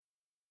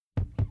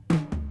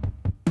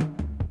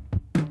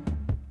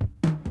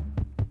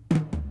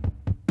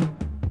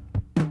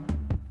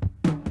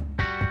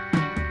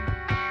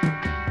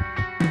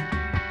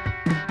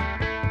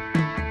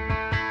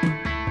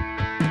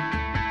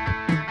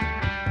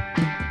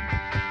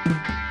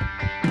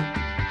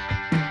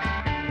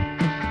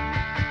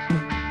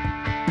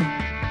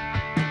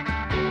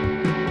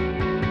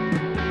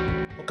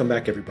Welcome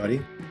back,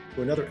 everybody,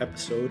 to another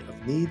episode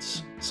of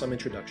Needs Some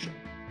Introduction.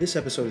 This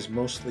episode is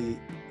mostly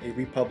a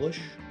republish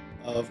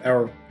of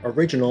our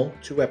original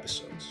 2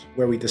 episodes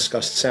where we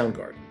discussed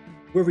Soundgarden.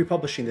 We're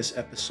republishing this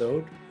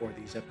episode, or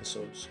these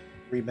episodes,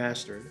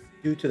 remastered,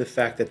 due to the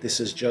fact that this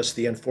is just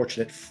the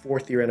unfortunate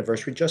 4th year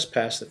anniversary, just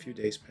passed, a few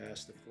days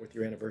past the 4th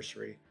year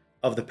anniversary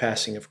of the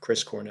passing of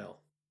Chris Cornell.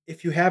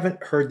 If you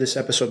haven't heard this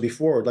episode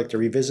before or would like to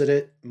revisit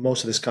it,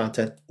 most of this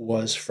content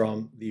was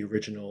from the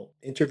original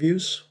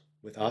interviews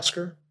with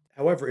Oscar.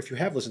 However, if you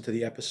have listened to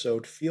the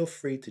episode, feel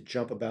free to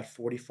jump about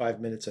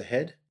 45 minutes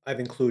ahead. I've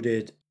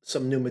included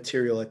some new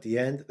material at the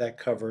end that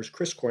covers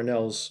Chris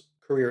Cornell's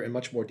career in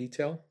much more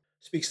detail,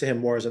 speaks to him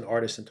more as an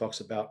artist, and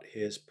talks about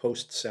his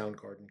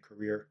post-Soundgarden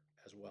career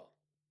as well.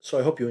 So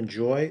I hope you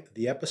enjoy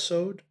the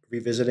episode,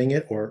 revisiting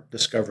it or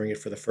discovering it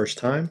for the first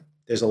time.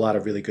 There's a lot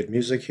of really good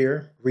music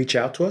here. Reach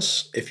out to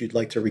us if you'd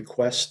like to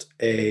request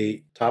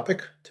a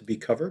topic to be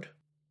covered.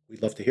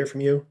 We'd love to hear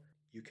from you.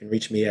 You can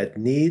reach me at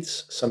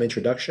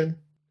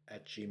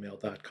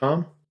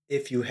needssomeintroduction@gmail.com.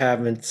 If you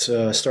haven't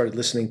started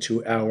listening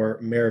to our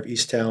Mayor of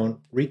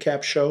Easttown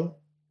recap show,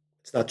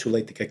 it's not too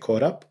late to get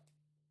caught up.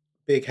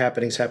 Big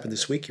happenings happened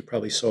this week. You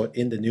probably saw it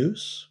in the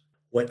news.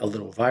 Went a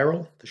little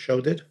viral, the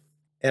show did.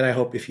 And I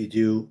hope if you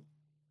do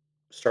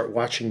start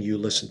watching, you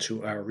listen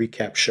to our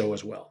recap show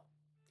as well.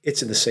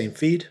 It's in the same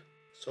feed,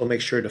 so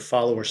make sure to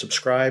follow or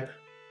subscribe,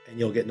 and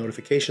you'll get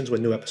notifications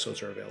when new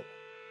episodes are available.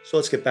 So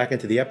let's get back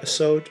into the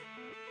episode.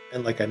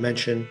 And like I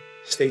mentioned,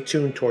 stay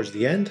tuned towards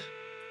the end.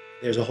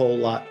 There's a whole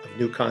lot of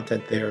new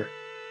content there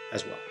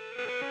as well.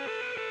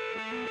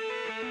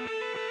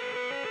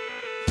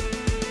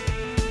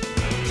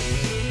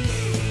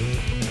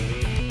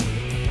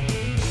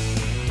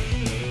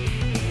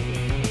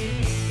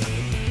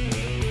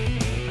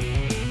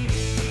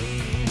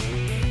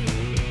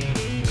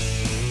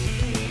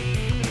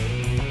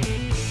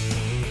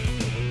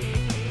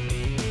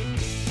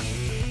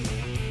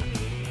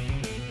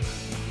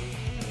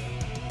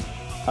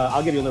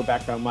 I'll give you a little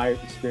background, my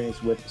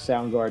experience with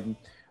Soundgarden,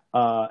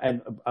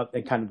 and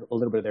kind of a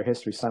little bit of their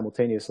history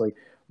simultaneously.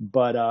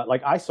 But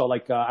I saw, I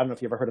don't know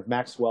if you ever heard of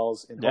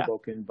Maxwell's in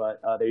Hoboken,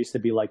 but there used to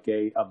be like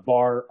a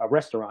bar, a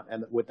restaurant,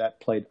 and with that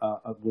played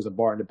was a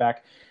bar in the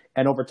back.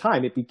 And over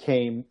time, it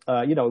became,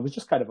 it was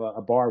just kind of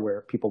a bar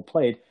where people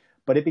played,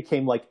 but it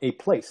became like a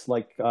place.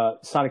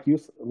 Sonic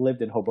Youth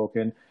lived in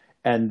Hoboken,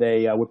 and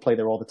they would play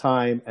there all the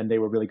time, and they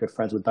were really good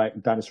friends with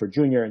Dinosaur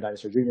Jr., and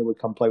Dinosaur Jr. would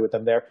come play with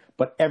them there.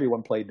 But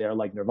everyone played there.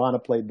 Like Nirvana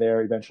played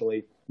there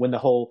eventually. When the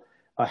whole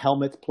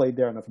Helmet played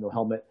there, I don't know if you know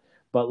Helmet,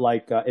 but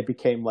it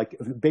became like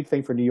a big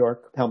thing for New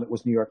York. Helmet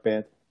was a New York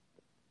band.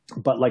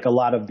 But like a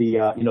lot of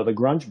the, the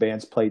grunge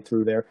bands played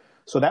through there.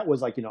 So that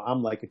was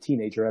I'm like a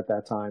teenager at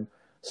that time.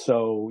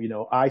 So,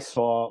 I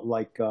saw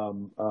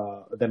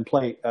them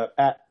play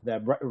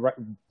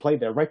play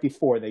there right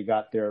before they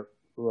got their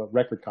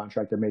record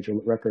contract, their major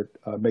record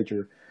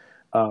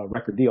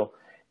deal,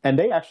 and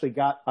they actually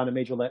got on a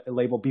major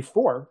label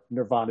before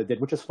Nirvana did,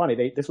 which is funny.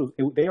 They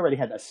already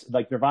had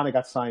Nirvana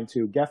got signed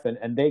to Geffen,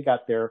 and they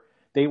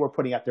were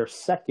putting out their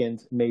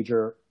second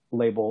major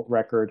label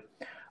record,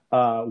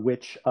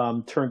 which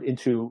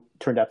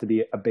turned out to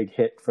be a big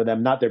hit for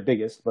them. Not their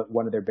biggest, but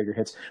one of their bigger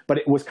hits. But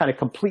it was kind of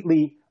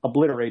completely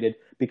obliterated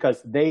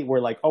because they were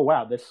like, oh,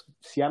 wow, this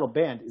Seattle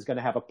band is going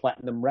to have a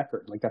platinum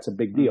record. Like, that's a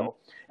big deal.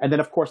 Mm-hmm. And then,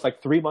 of course,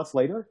 3 months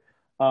later,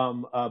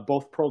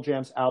 both Pearl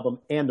Jam's album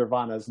and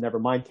Nirvana's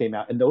Nevermind came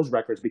out. And those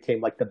records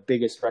became the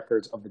biggest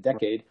records of the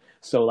decade.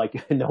 So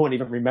no one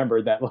even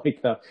remembered that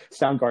the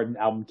Soundgarden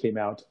album came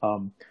out,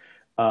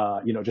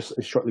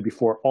 just shortly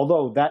before.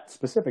 Although that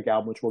specific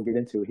album, which we'll get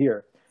into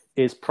here,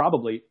 is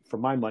probably, for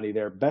my money,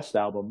 their best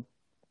album,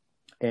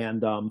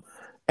 and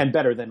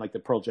better than the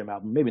Pearl Jam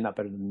album. Maybe not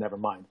better than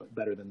Nevermind, but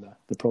better than the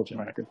Pearl Jam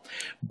record.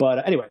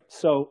 But anyway,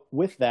 so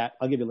with that,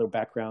 I'll give you a little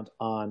background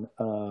on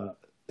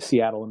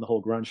Seattle and the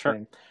whole grunge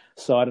thing.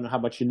 So I don't know how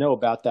much you know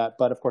about that,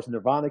 but of course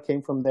Nirvana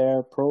came from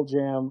there, Pearl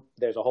Jam.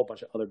 There's a whole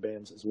bunch of other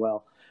bands as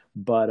well.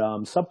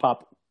 But Sub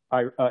Pop,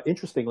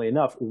 interestingly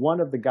enough, one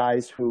of the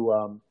guys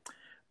who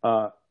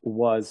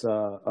was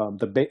the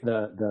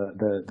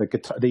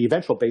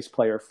eventual bass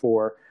player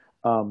for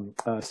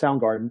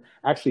Soundgarden,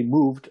 actually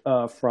moved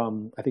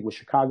from, I think it was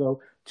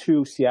Chicago,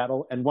 to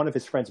Seattle, and one of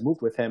his friends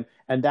moved with him,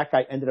 and that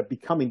guy ended up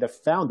becoming the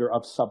founder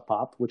of Sub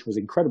Pop, which was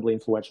incredibly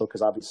influential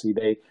because obviously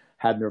they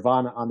had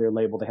Nirvana on their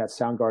label, they had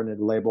Soundgarden on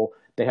the label,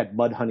 they had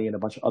Mudhoney and a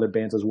bunch of other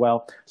bands as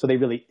well, so they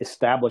really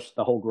established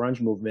the whole grunge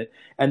movement.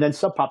 And then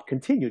Sub Pop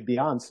continued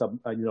beyond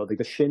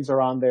the Shins are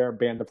on there,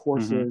 Band of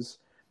Horses,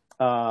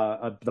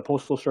 the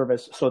Postal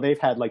Service, so they've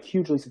had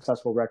hugely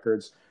successful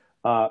records.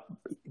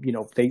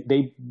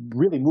 They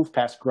really moved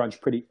past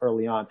grunge pretty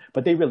early on,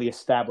 but they really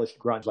established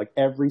grunge.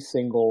 Every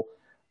single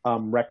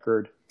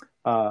record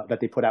that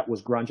they put out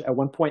was grunge at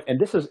one point. And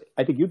this is,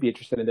 I think you'd be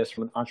interested in this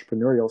from an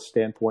entrepreneurial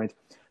standpoint.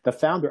 The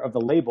founder of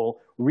the label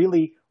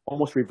really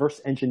almost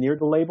reverse engineered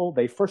the label.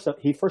 He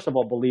first of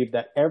all believed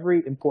that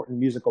every important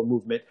musical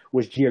movement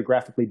was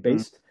geographically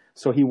based. Mm-hmm.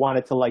 So he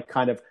wanted to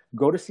kind of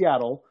go to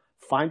Seattle,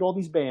 find all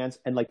these bands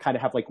and like kind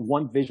of have like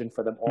one vision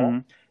for them all. Mm-hmm.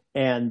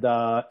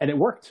 And it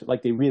worked.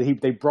 Like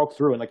they broke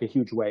through in like a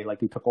huge way. Like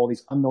he took all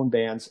these unknown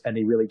bands and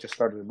they really just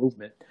started a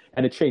movement,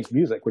 and it changed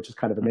music, which is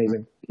kind of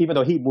amazing. Even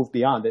though he moved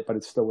beyond it, but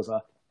it still was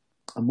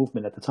a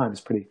movement at the time.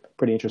 It's pretty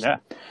interesting.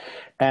 Yeah.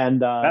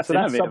 And that's so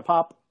innovative. That's Sub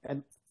Pop.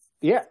 And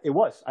yeah, it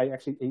was.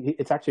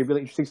 It's actually a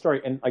really interesting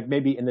story. And like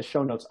maybe in the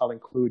show notes, I'll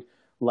include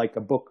like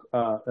a book,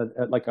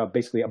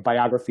 basically a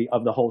biography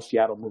of the whole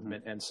Seattle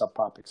movement and Sub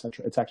Pop,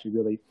 etc. It's actually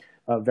really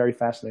very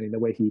fascinating the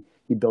way he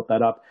built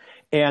that up.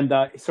 And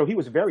so he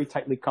was very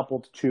tightly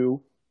coupled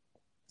to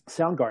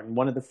Soundgarden.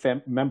 One of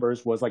the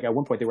members was like, at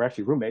one point they were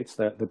actually roommates.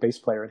 The bass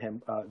player and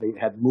him, they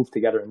had moved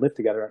together and lived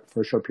together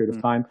for a short period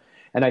of time.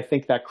 And I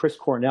think that Chris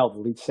Cornell, the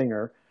lead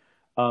singer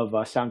of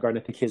Soundgarden,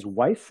 I think his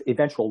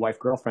eventual wife,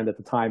 girlfriend at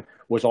the time,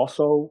 was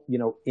also,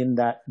 in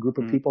that group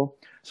of people.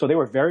 So they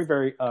were very,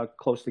 very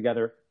close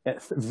together.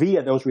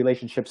 Via those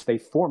relationships, they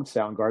formed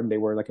Soundgarden. They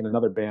were like in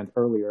another band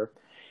earlier.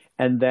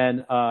 And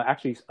then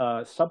actually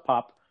Sub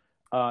Pop,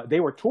 they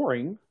were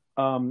touring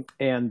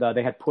and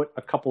they had put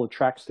a couple of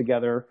tracks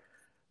together,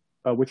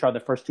 which are the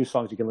first two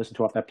songs you can listen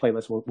to off that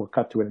playlist. We'll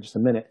cut to it in just a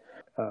minute.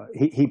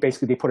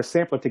 They put a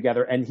sampler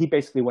together, and he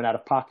basically went out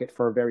of pocket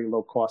for a very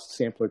low cost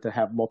sampler to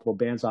have multiple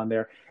bands on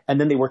there. And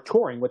then they were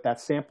touring with that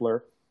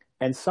sampler,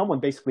 and someone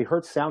basically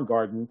heard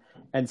Soundgarden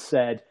and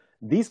said,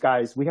 these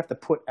guys, we have to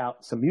put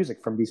out some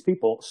music from these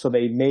people. So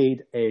they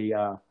made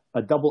a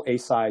double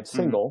A-side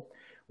single,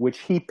 which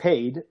he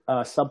paid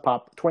Sub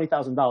Pop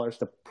 $20,000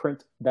 to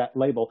print that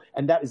label.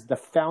 And that is the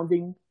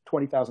founding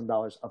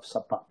 $20,000 of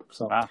Sub Pop.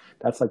 So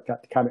that's like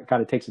kind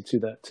of takes it to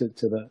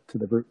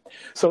the root.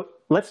 So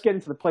let's get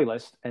into the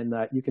playlist, and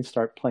you can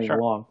start playing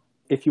along.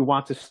 If you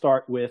want to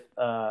start with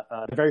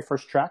the very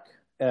first track,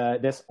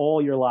 that's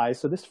All Your Lies.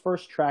 So this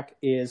first track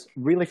is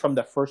really from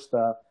the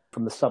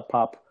Sub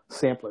Pop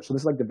sampler. So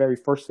this is like the very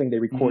first thing they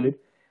recorded.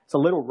 It's a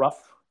little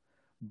rough,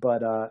 but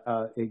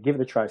give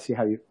it a try. See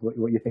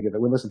what you think of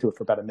it. We'll listen to it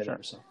for about a minute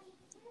or so.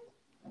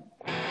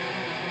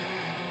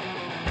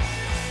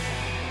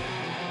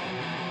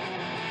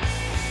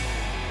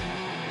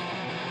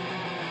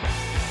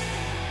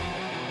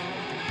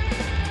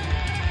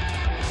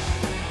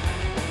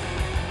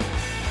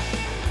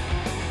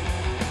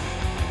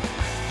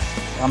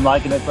 I'm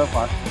liking it so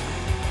far.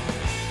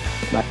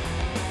 Nice.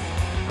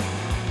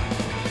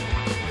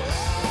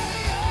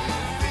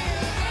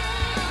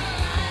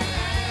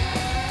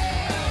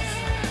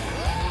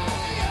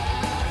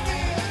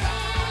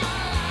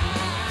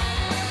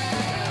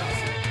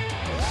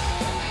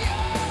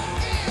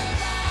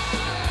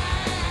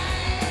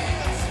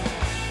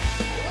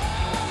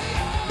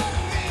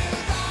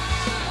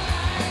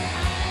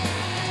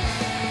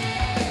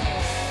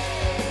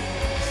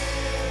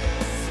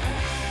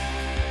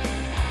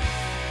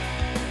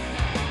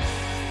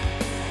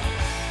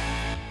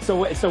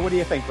 So what do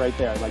you think right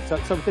there? Like, so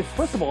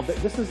first of all,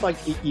 this is like,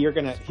 you're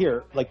going to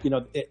hear, like,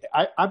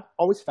 I'm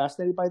always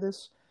fascinated by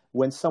this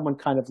when someone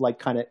kind of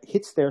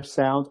hits their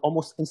sound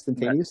almost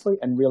instantaneously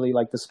and really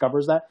like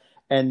discovers that.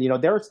 And,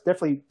 there's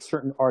definitely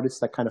certain artists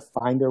that kind of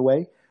find their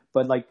way,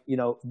 but like,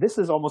 this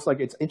is almost like,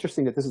 it's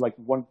interesting that this is like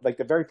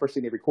the very first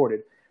thing they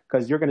recorded,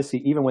 because you're going to see,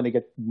 even when they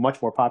get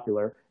much more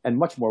popular and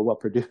much more well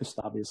produced,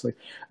 obviously,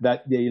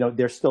 that,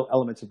 there's still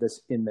elements of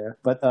this in there.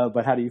 But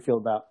how do you feel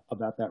about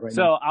that right now?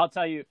 So I'll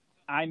tell you,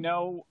 I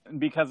know,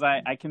 because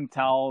I can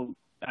tell,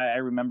 I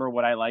remember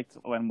what I liked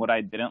and what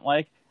I didn't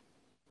like.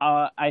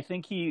 I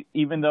think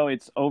even though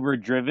it's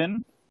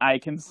overdriven, I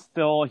can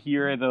still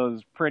hear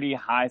those pretty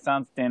high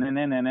sounds, right?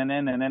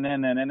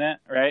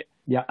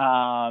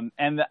 Yeah.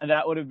 And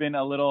that would have been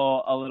a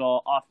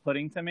little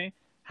off-putting to me.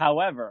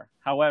 However,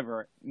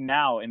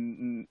 now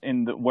in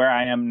where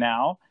I am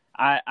now,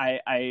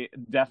 I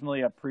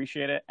definitely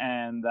appreciate it,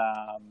 and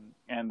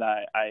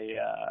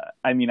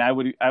I mean, I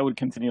would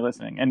continue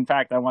listening. In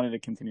fact, I wanted to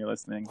continue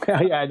listening.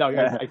 Yeah, I know.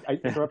 I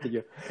interrupted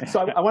you. So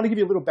I want to give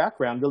you a little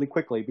background really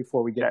quickly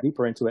before we get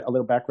deeper into it. A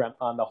little background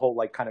on the whole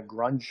like kind of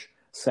grunge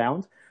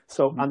sound.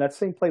 So on that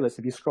same playlist,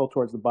 if you scroll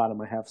towards the bottom,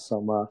 I have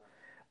some.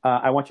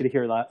 I want you to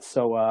hear that.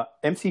 So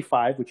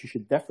MC5, which you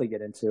should definitely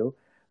get into,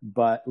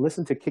 but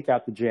listen to Kick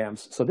Out the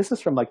Jams. So this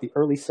is from like the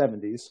early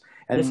 70s,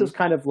 and this is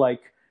kind of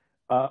like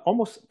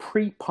almost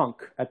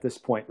pre-punk at this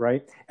point,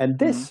 right? And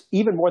this,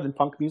 even more than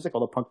punk music,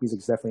 although punk music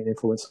is definitely an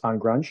influence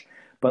on grunge,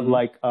 but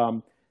like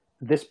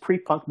this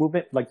pre-punk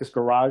movement, like this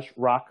garage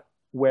rock,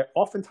 where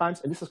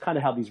oftentimes, and this is kind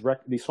of how these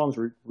songs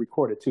were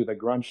recorded too, the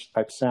grunge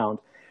type sound,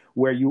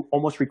 where you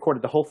almost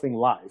recorded the whole thing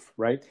live,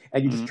 right?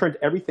 And you just turned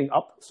everything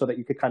up so that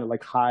you could kind of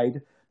like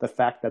hide the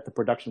fact that the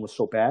production was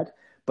so bad.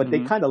 But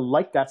they kind of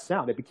liked that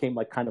sound. It became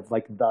like kind of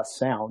like the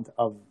sound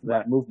of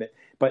that movement.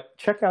 But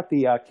check out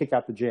the Kick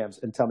Out the Jams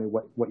and tell me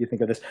what you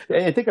think of this.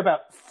 And think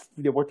about,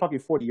 we're talking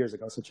 40 years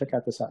ago, so check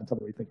out this out and tell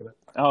me what you think of it.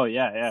 Oh,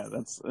 yeah.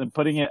 That's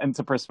putting it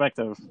into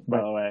perspective,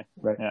 by the way.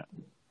 Right. Yeah.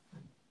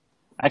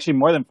 Actually,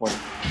 more than 40.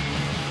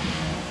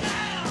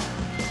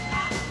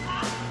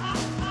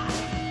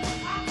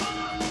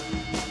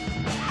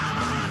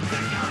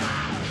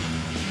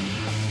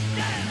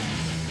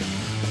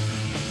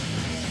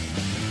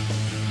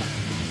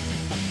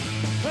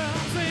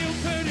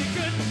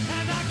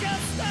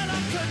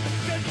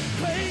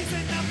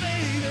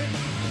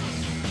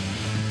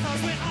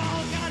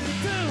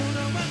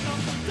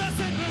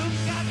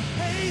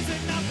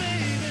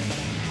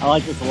 I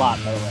like this a lot,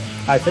 by the way.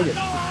 I figured.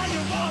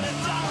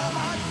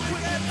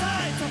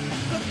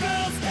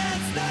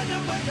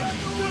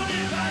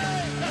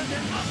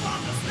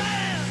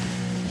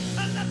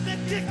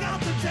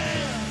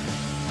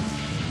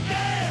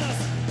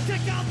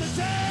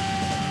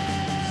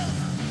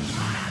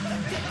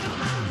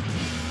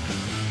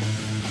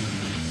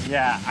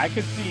 Yeah, I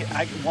could see.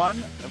 One,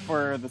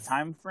 for the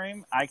time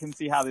frame, I can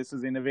see how this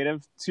is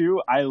innovative.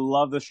 Two, I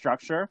love the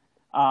structure.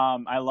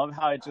 I love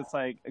how it just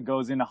like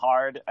goes in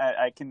hard.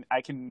 I can.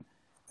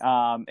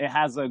 It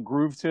has a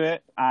groove to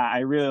it. I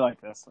really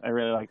like this.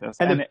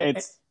 And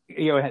it's.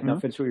 Go ahead. No,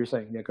 finish what you're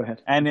saying. Yeah, go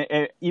ahead. And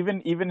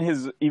even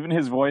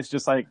his voice,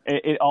 just like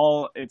it's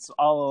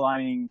all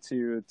aligning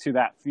to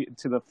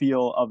the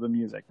feel of the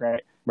music,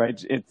 right?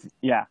 Right.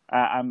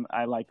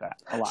 I like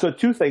that a lot. So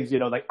two things,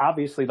 like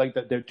obviously, like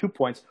there are 2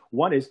 points.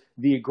 One is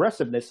the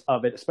aggressiveness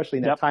of it, especially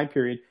in that time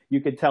period.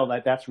 You can tell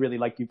that that's really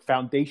like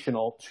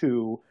foundational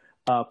to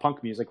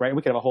punk music, right? And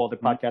we could have a whole other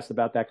podcast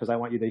about that because I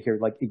want you to hear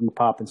like Iggy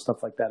Pop and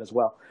stuff like that as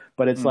well.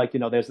 But it's like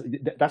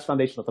that's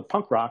foundational to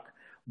punk rock.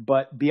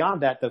 But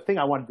beyond that, the thing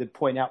I wanted to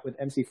point out with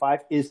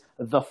MC5 is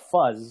the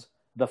fuzz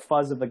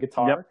of the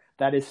guitar. Yep.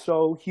 That is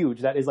so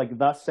huge. That is like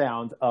the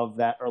sound of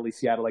that early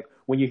Seattle. Like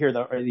when you hear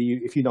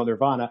if you know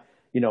Nirvana,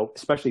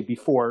 especially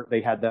before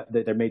they had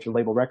their major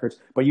label records,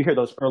 but you hear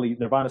those early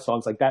Nirvana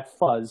songs, like that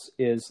fuzz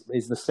is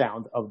the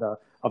sound of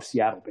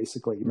Seattle,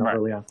 basically, right.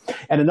 Early on.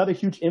 And another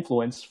huge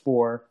influence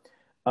for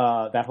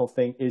that whole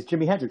thing is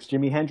Jimi Hendrix.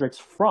 Jimi Hendrix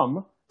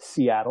from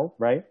Seattle,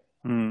 right?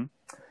 Mm-hmm.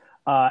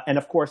 And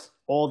of course,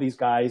 all these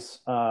guys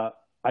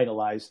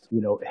idolized,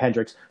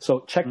 Hendrix.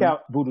 So check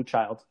out Voodoo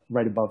Child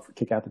right above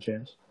Kick Out the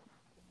Jams.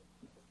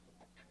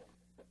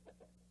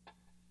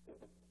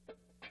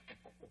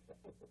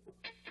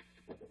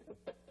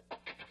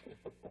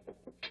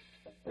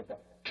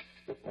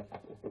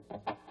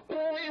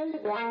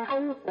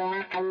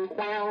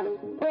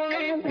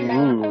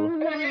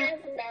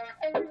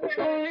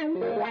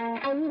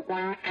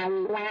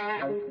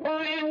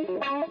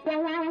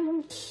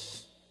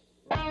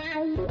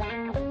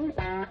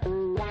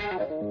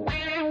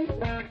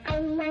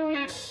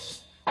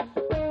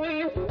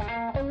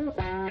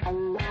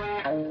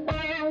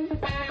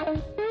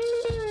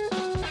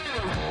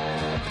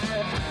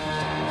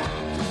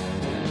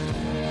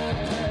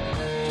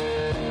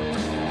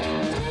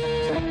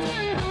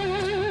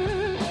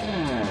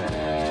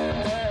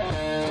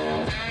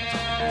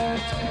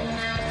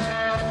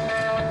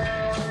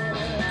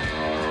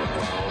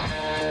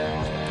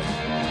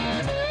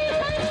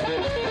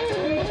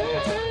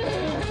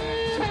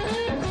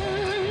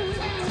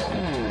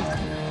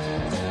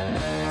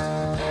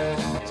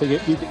 So you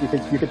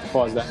can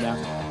pause that now.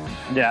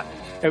 Yeah.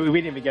 And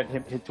we didn't even get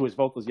him to his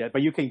vocals yet,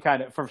 but you can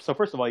kind of. So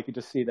first of all, you can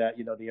just see that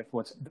the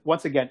influence.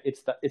 Once again,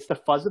 it's the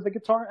fuzz of the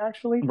guitar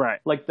actually. Right.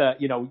 Like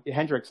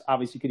Hendrix,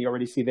 obviously you can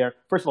already see there.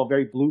 First of all,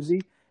 very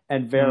bluesy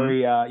and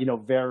very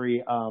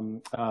very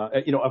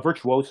a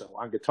virtuoso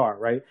on guitar,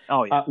 right?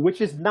 Oh yeah.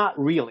 Which is not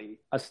really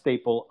a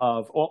staple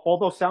of.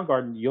 Although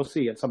Soundgarden, you'll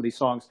see in some of these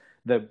songs,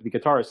 the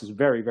guitarist is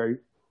very very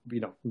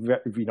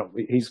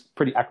he's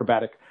pretty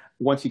acrobatic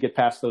once you get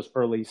past those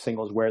early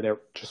singles where they're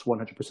just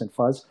 100%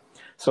 fuzz.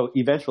 So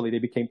eventually they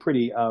became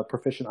pretty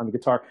proficient on the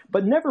guitar,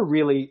 but never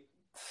really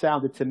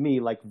sounded to me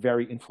like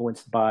very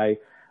influenced by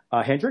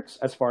Hendrix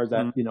as far as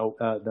that,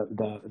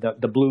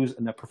 the blues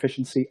and the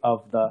proficiency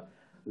of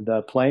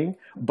the playing,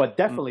 but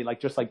definitely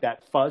just like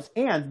that fuzz.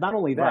 And not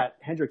only that, right.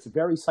 Hendrix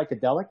very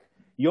psychedelic.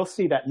 You'll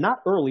see that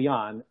not early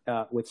on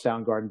with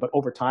Soundgarden, but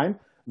over time,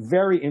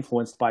 very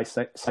influenced by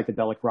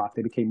psychedelic rock.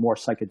 They became more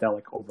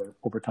psychedelic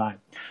over time.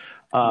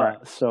 Right.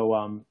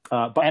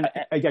 Go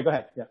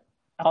ahead. Yeah.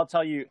 I'll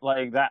tell you,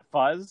 like that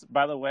fuzz,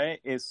 by the way,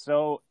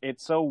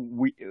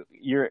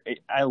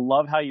 I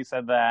love how you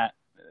said that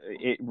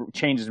it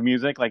changes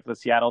music, like the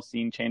Seattle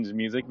scene changes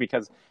music,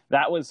 because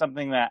that was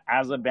something that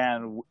as a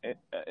band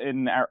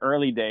in our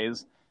early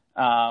days,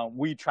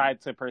 we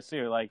tried to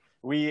pursue. Like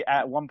we,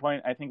 at one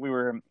point, I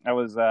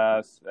was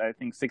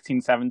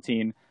 16,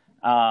 17.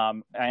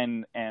 And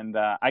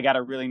I got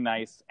a really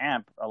nice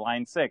amp, a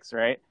Line 6,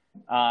 right?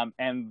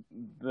 And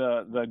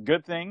the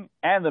good thing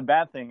and the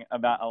bad thing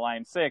about a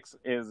Line 6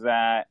 is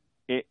that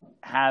it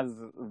has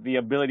the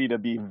ability to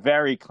be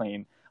very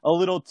clean, a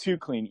little too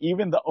clean.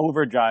 Even the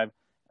overdrive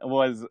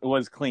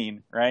was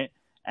clean, right?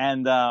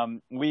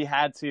 And we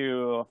had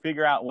to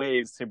figure out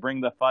ways to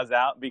bring the fuzz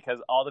out because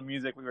all the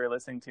music we were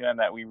listening to and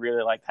that we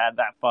really liked had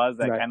that fuzz,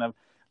 that kind of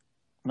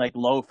like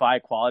lo-fi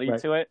quality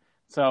to it.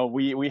 So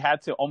we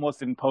had to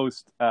almost in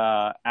post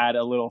add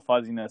a little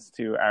fuzziness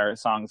to our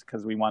songs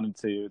because we wanted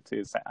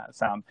to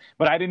sound.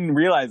 But I didn't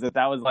realize that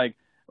was like,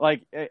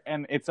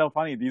 and it's so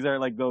funny. These are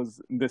like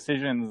those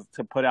decisions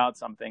to put out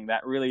something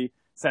that really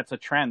sets a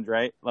trend,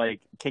 right? Like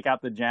Kick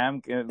Out the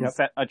Jam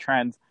set a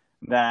trend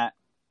that,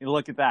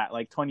 look at that,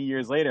 like 20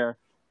 years later,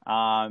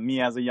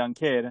 me as a young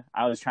kid,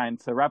 I was trying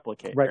to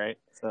replicate, right?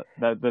 So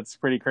that's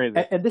pretty crazy.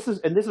 And this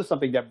is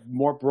something that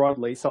more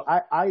broadly. So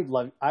I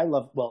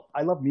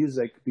love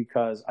music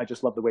because I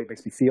just love the way it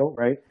makes me feel,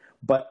 right?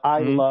 But I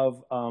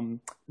love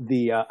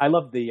the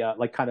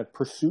like kind of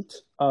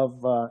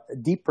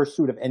deep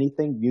pursuit of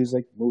anything,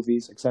 music,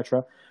 movies,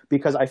 etc.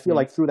 Because I feel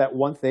like through that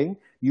one thing,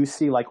 you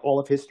see like all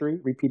of history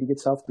repeating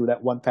itself through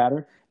that one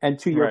pattern. And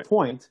to your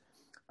point,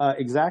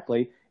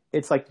 exactly,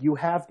 it's like you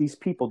have these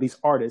people, these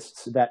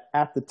artists that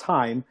at the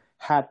time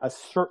had a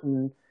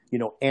certain,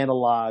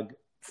 analog,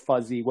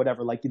 fuzzy,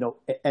 whatever, like,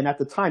 and at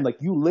the time, like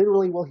you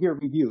literally will hear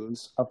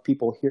reviews of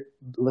people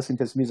listening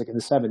to this music in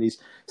the 70s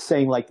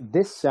saying like,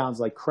 this sounds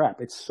like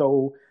crap. It's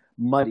so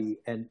muddy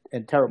and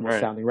terrible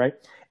sounding, right?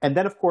 And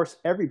then of course,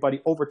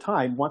 everybody over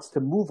time wants to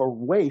move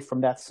away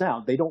from that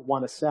sound. They don't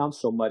want to sound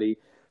so muddy.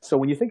 So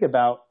when you think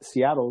about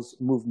Seattle's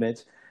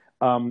movement,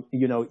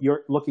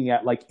 you're looking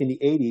at like in the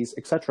 80s,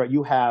 et cetera,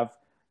 you have,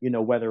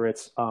 whether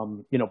it's,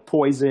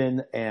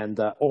 Poison and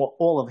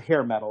all of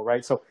hair metal,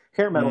 right? So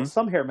hair metal,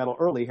 some hair metal,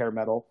 early hair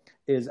metal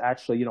is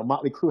actually,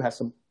 Motley Crue has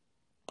some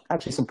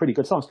pretty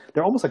good songs.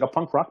 They're almost like a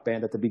punk rock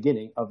band at the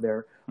beginning of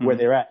where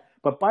they're at.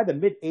 But by the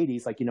mid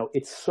 80s, like,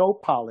 it's so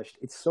polished,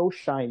 it's so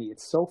shiny,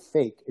 it's so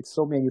fake, it's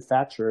so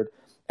manufactured.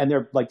 And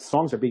they're like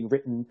songs are being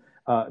written,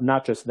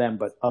 not just them,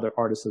 but other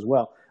artists as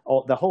well.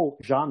 The whole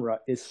genre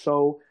is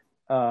so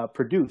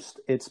produced.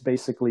 It's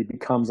basically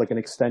becomes like an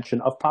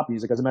extension of pop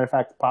music. As a matter of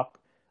fact, pop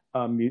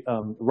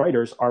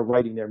writers are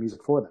writing their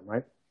music for them,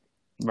 right?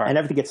 And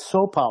everything gets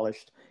so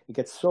polished, it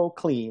gets so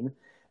clean.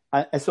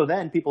 And so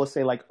then people will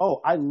say like,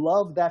 oh, I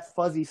love that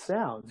fuzzy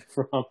sound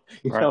from,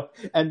 you know,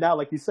 and now,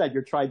 like you said,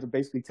 you're trying to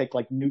basically take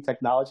like new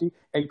technology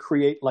and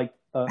create like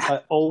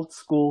an old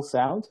school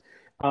sound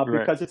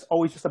because it's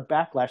always just a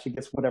backlash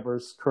against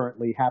whatever's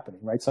currently happening,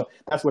 right? So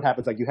that's what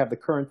happens. Like you have the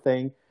current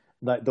thing,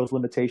 those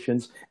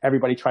limitations.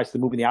 Everybody tries to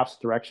move in the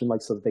opposite direction,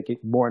 like so that they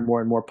get more and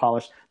more and more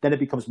polished. Then it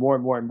becomes more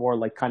and more and more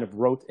like kind of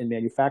rote and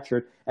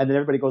manufactured. And then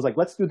everybody goes like,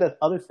 let's do that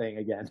other thing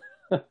again.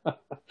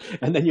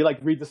 And then you like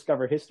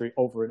rediscover history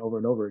over and over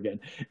and over again.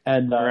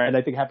 And and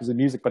I think it happens in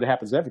music, but it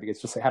happens in everything. It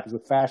happens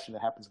with fashion. It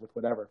happens with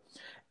whatever.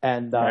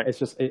 And it's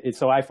just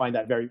so I find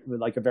that very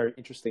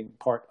interesting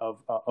part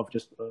of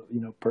just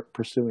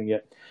pursuing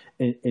it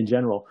in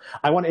general.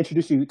 I want to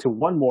introduce you to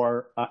one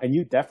more, and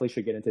you definitely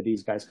should get into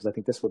these guys because I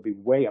think this would be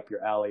way up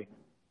your alley.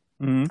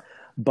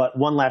 But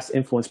one last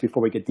influence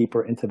before we get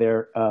deeper into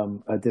their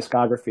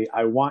discography.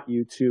 I want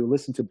you to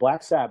listen to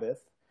Black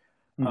Sabbath.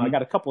 I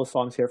got a couple of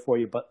songs here for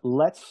you, but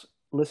let's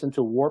listen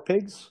to War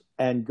Pigs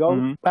and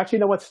go. Actually, you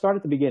know what? Start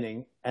at the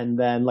beginning and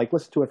then like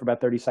listen to it for about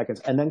 30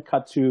 seconds and then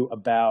cut to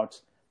about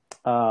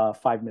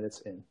 5 minutes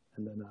in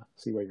and then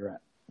see where you're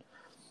at.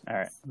 All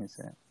right. Let me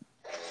see it.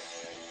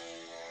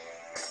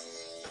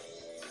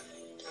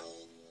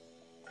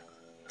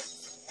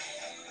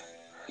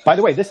 By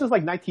the way, this is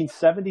like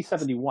 1970,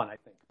 71, I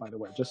think, by the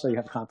way, just so you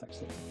have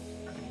context.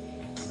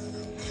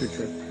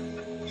 True.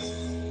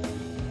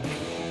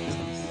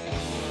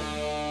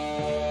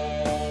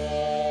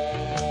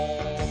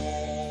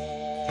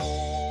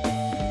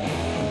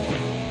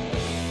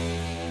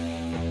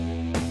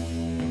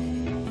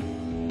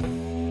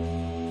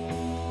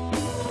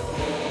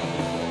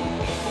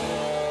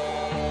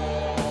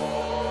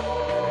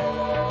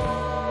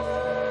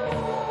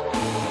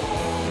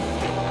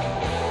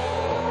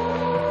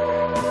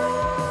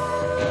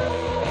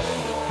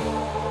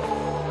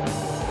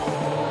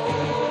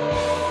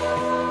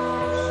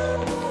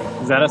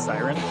 Is that a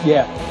siren?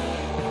 Yeah.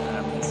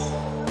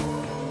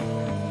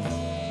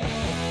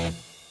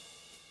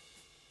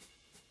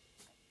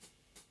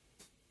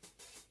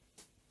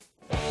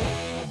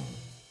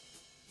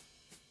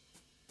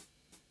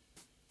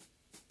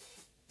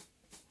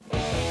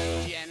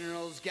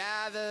 Generals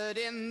gathered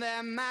in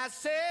their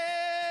masses,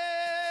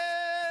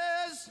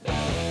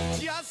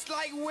 just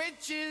like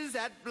witches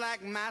at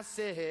black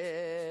masses.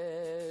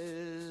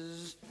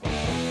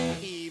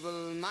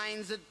 Evil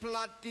minds that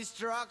plot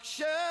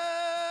destruction,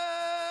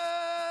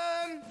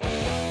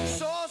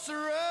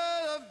 sorcerer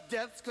of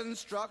death's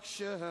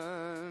construction.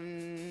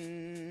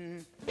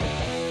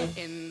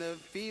 In the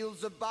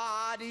fields of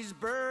bodies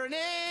burning,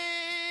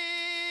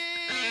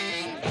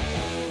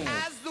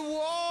 as the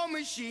war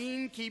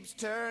machine keeps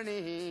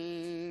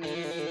turning.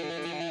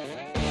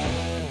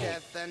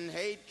 Death and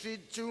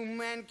hatred to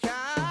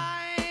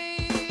mankind,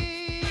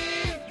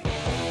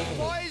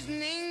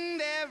 poisoning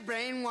their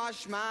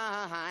brainwashed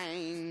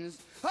minds.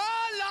 Oh,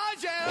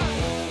 Lord, yeah.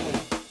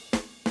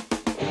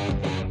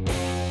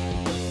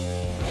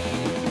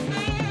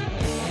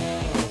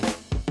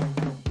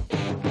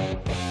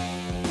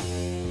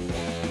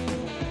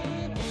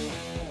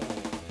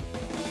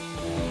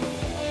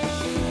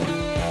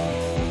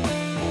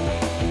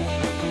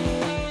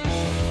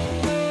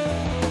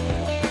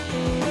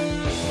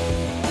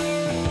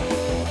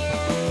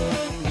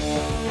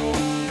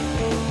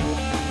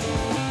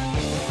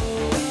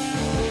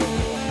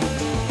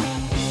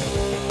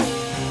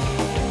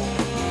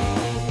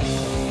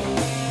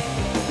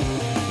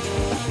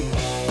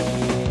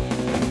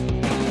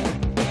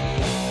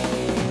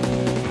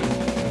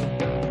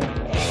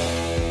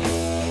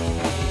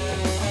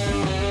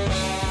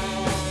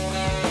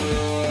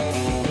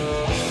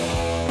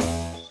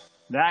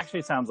 That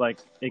actually sounds like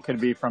it could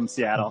be from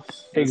Seattle.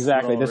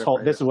 Exactly. This little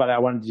riff right This is what I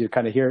wanted you to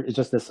kind of hear. It's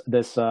just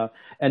this,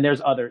 and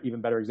there's other even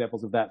better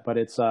examples of that. But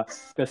it's the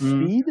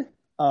speed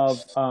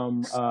of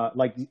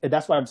like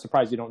that's why I'm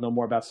surprised you don't know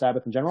more about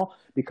Sabbath in general,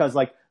 because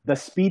like the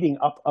speeding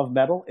up of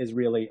metal is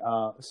really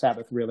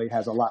Sabbath really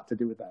has a lot to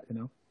do with that, you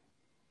know.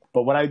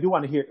 But what I do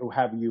want to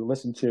have you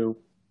listen to,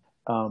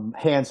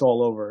 Hands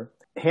All Over.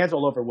 Hands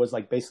All Over was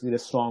like basically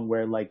this song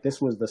where like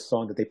this was the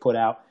song that they put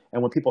out,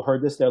 and when people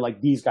heard this, they're like,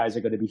 these guys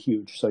are going to be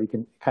huge. So you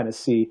can kind of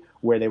see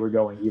where they were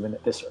going even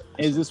at this.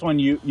 Is this when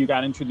you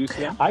got introduced to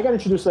them? I got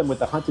introduced to them with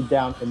the Hunted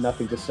Down and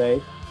Nothing to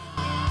Say.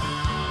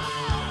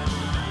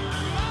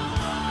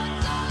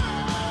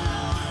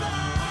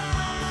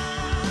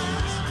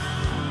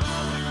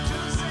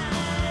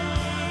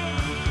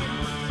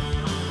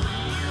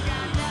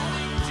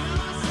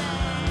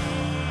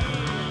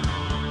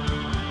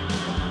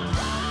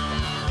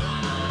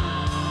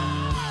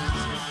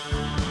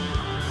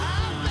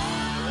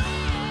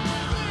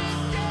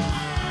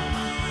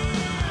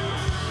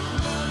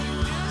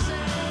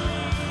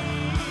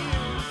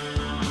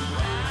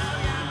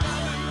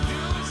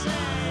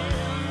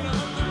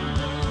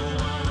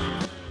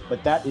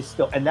 But that is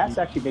still, and that's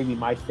actually maybe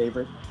my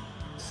favorite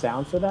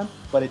sound for them,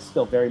 but it's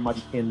still very much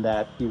in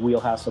that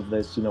wheelhouse of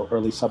this, you know,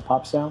 early sub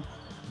pop sound.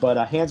 But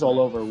Hands All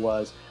Over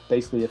was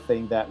basically a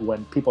thing that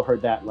when people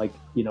heard that, like,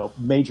 you know,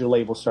 major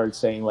labels started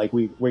saying like,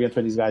 we're going to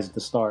turn these guys into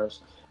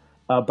stars.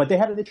 But they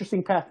had an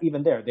interesting path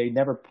even there. They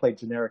never played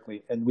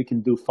generically, and we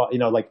can do, you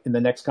know, like in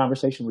the next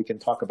conversation, we can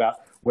talk about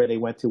where they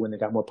went to when they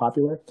got more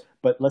popular.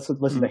 But let's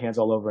listen to Hands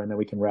All Over, and then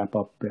we can wrap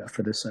up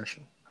for this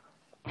session.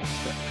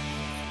 Okay.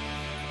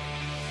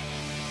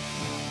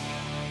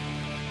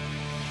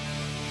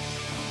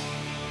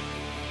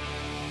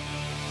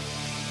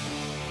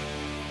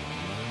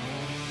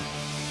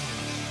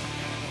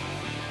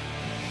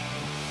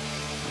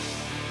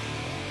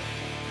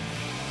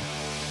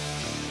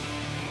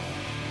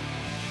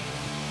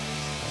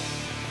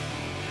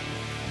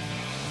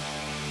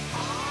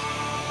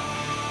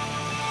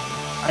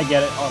 I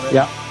get it already.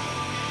 Yeah.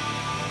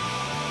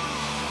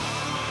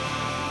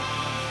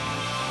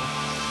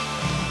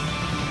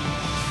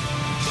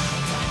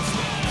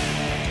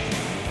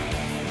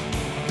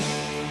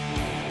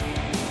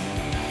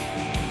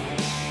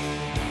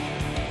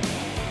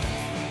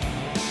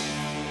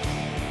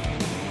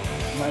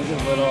 Reminds me a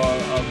little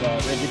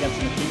of Rage Against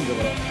the Machine a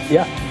little.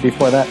 Yeah,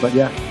 before that, but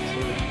yeah.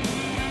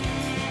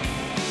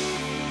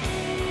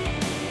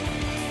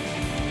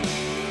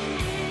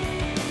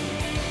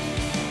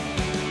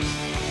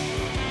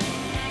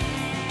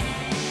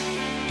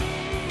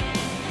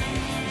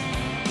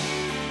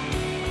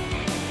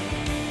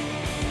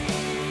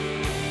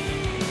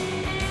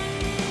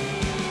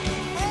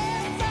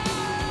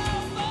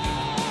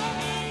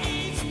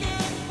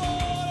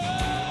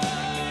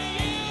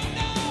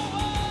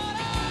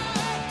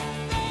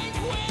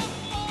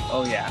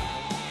 Oh yeah,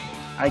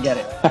 I get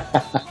it.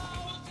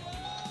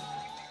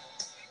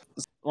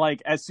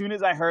 Like as soon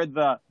as I heard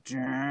the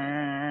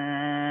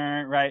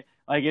right,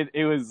 like it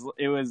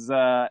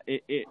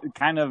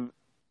kind of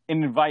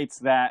invites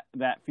that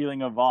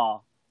feeling of awe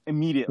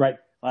immediately.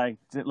 Right.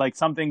 Like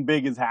something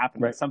big is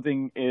happening. Right.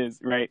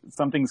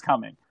 Something's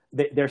coming.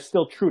 They're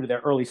still true to their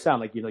early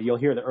sound. Like, you know, you'll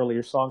hear the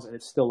earlier songs and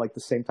it's still like the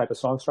same type of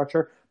song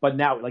structure. But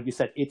now, like you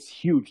said, it's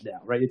huge now,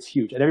 right? It's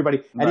huge. And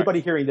anybody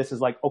hearing this is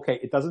like,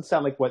 okay, it doesn't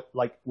sound like what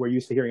like we're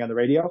used to hearing on the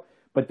radio,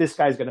 but this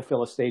guy's going to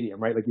fill a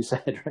stadium, right? Like you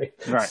said, right?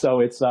 So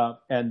it's,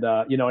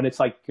 you know, and it's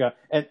like,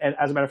 and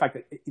as a matter of fact,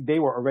 they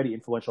were already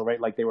influential,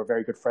 right? Like they were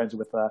very good friends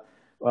with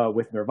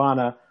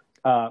Nirvana.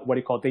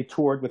 They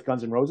toured with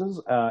Guns N'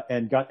 Roses,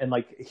 and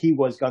like he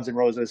was Guns N'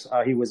 Roses.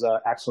 He was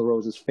Axl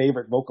Rose's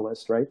favorite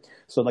vocalist, right?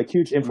 So like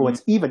huge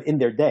influence, even in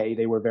their day,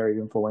 they were very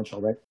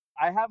influential, right?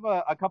 I have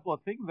a couple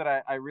of things that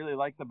I really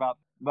liked about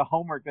the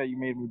homework that you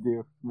made me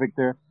do,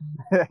 Victor.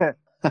 The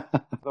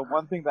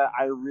one thing that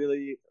I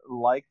really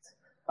liked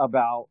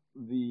about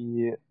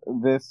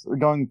this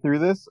going through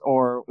this,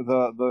 or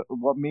the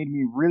what made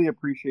me really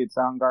appreciate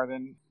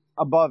Soundgarden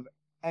above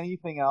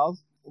anything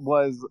else,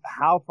 was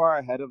how far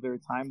ahead of their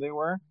time they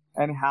were,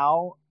 and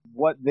how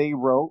what they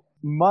wrote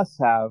must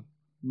have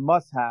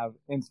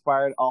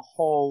inspired a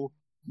whole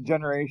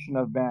generation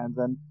of bands.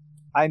 And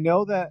I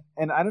know that,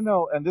 and I don't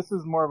know, and this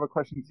is more of a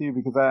question to you,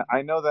 because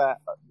I know that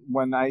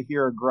when I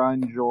hear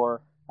grunge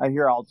or I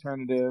hear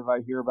alternative,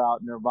 I hear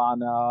about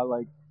Nirvana,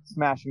 like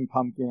Smashing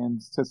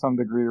Pumpkins to some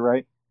degree,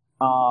 right?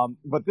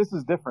 But this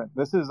is different.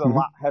 This is a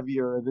lot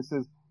heavier.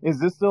 Is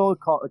this still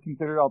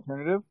considered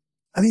alternative?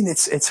 I mean,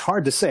 it's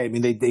hard to say. I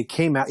mean, they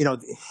came out, you know,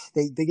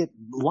 they get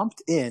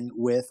lumped in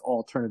with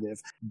alternative,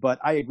 but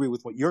I agree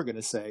with what you're going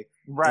to say,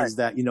 is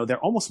that, you know, they're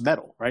almost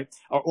metal, right?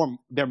 Or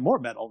they're more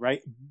metal,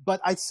 right? But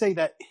I'd say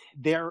that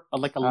they're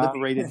like a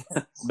liberated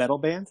metal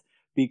band,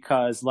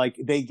 because like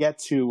they get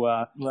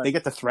to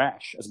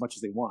thrash as much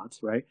as they want,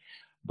 right?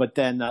 But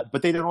then,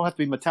 but they don't have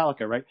to be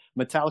Metallica, right?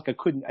 Metallica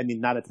couldn't, I mean,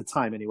 not at the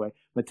time anyway.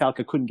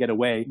 Metallica couldn't get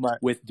away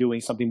with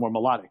doing something more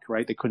melodic,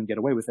 right? They couldn't get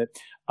away with it.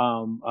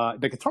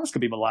 The guitars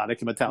could be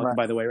melodic in Metallica,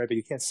 by the way, right? But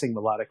you can't sing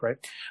melodic, right?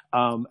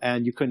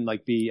 And you couldn't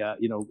like be,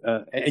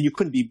 and you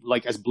couldn't be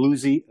like as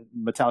bluesy.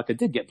 Metallica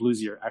did get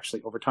bluesier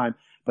actually over time,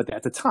 but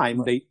at the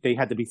time they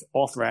had to be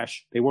all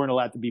thrash. They weren't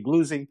allowed to be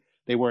bluesing.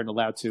 They weren't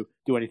allowed to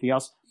do anything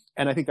else.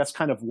 And I think that's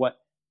kind of what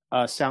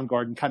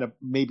Soundgarden kind of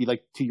maybe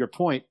like to your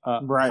point,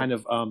 kind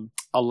of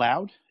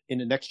allowed in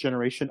the next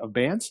generation of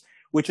bands,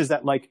 which is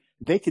that like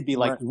they could be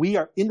like, we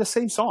are in the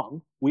same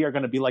song. We are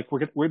going to be like, we're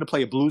going to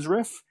play a blues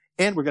riff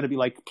and we're going to be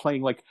like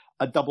playing like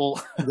a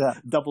double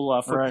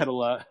foot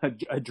pedal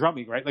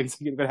drumming, right? Like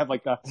you're going to have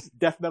like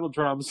death metal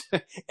drums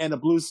and a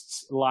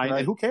blues line,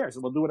 and who cares?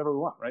 We'll do whatever we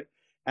want, right?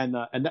 And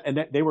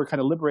they were kind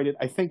of liberated,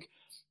 I think,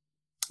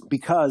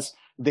 because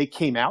they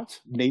came out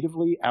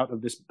natively out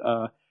of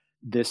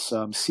this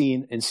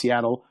scene in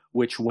Seattle,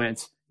 which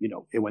went,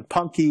 it went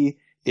punky,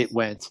 it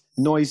went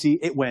noisy,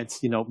 it went,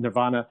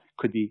 Nirvana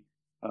could be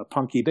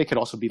punky. They could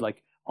also be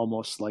like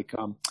almost like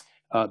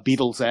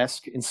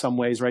Beatles-esque in some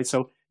ways, right?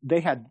 So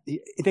they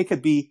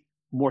could be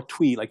more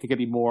twee, like they could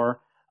be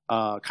more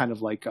kind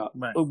of like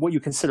what you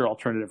consider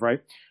alternative,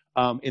 right?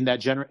 In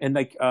that genre. And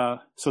like,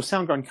 so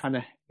Soundgarden kind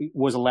of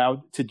was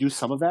allowed to do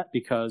some of that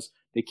because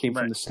they came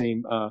from the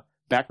same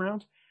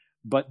background,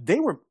 but they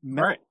were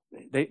metal.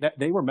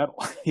 They were metal,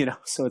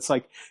 so it's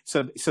like,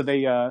 so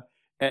they,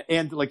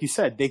 and like you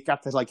said, they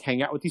got to like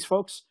hang out with these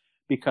folks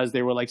because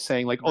they were like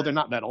saying like, oh, they're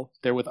not metal.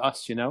 They're with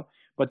us,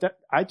 but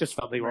I just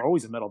felt they were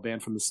always a metal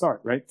band from the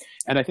start. Right.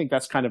 And I think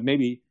that's kind of,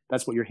 maybe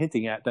that's what you're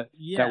hinting at,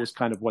 that was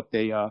kind of what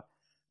they,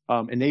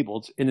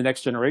 enabled in the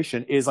next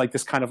generation, is like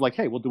this kind of like,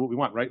 hey, we'll do what we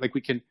want. Right. Like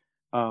we can,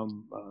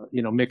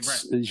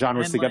 mix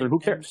genres and together. Like, who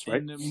cares?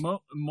 And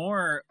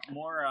more,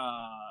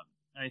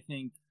 I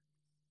think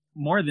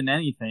more than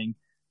anything,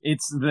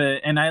 it's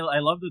and I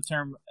love the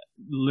term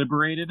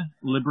liberated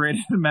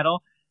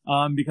metal,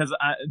 because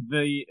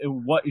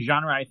what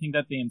genre I think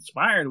that they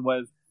inspired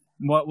was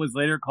what was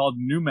later called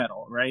nu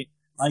metal, right?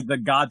 Like the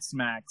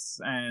Godsmacks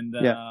and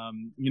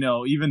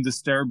even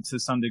Disturbed to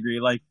some degree.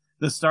 Like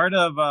the start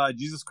of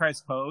Jesus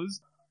Christ Pose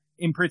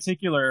in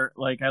particular,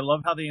 like I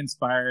love how they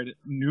inspired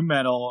nu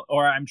metal,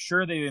 or I'm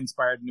sure they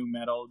inspired nu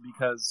metal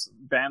because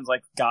bands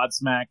like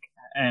Godsmack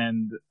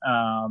and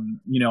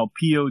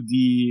POD,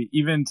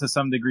 even to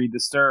some degree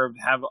Disturbed,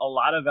 have a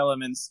lot of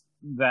elements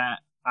that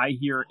I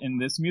hear in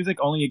this music.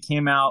 Only it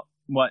came out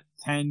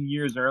 10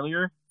 years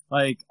earlier.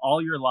 Like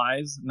All Your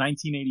Lies,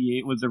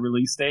 1988 was the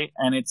release date,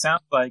 and it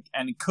sounds like,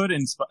 and it could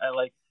inspire,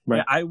 like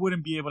I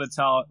wouldn't be able to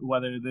tell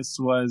whether this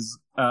was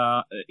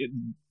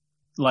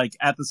like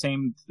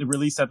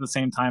released at the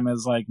same time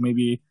as like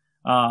maybe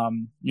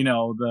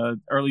the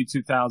early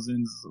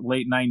 2000s,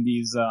 late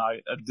 90s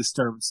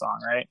Disturbed song,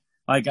 right?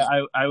 Like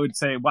I would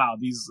say, wow,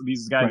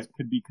 these guys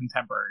could be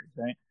contemporaries,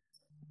 right?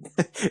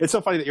 It's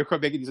so funny that you're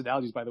making these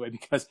analogies, by the way,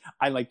 because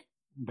I like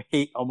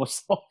hate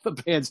almost all the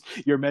bands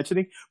you're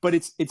mentioning, but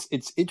it's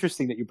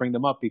interesting that you bring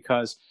them up,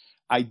 because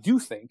I do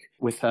think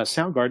with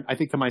Soundgarden, I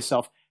think to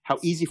myself, how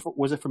easy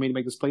was it for me to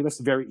make this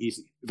playlist? Very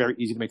easy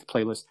to make the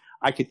playlist.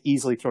 I could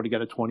easily throw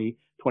together 20,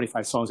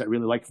 25 songs I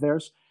really like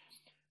theirs.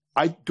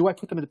 Do I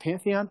put them in the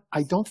pantheon?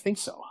 I don't think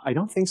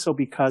so.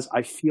 Because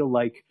I feel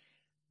like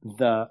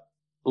the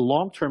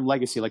long-term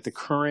legacy, like the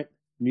current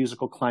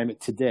musical climate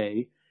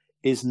today,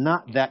 is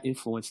not that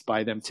influenced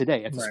by them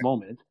today at this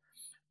moment.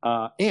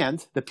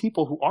 And the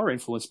people who are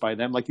influenced by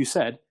them, like you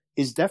said,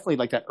 is definitely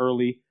like that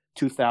early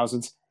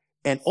 2000s.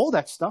 And all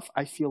that stuff,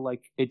 I feel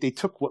like they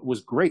took what was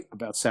great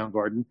about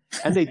Soundgarden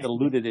and they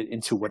diluted it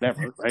into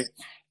whatever, right?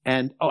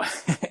 And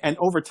and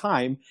over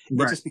time, it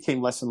just became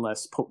less and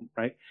less potent,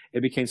 right? It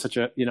became such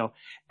a,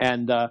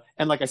 and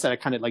like I said, I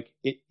kind of like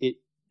it,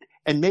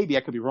 and maybe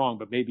I could be wrong,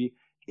 but maybe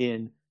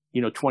in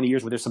 20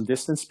 years where there's some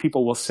distance,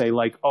 people will say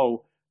like,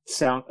 oh,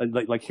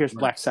 like here's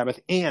Black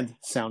Sabbath and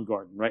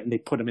Soundgarden, right? And they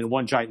put them in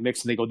one giant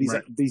mix, and they go,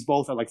 these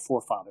both are like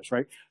forefathers,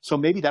 right? So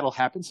maybe that'll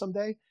happen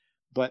someday,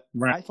 but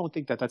I don't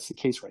think that that's the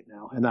case right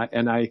now.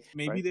 And I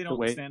maybe they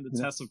don't stand the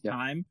test of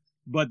time,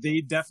 but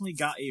they definitely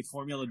got a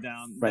formula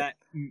down that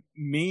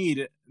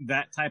made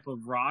that type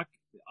of rock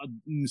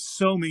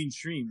so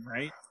mainstream,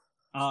 right?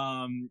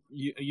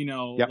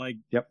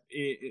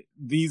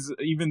 These,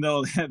 even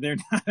though they're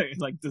not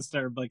like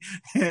Disturbed, like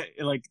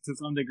like to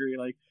some degree,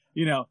 like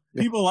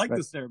people like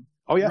Disturbed.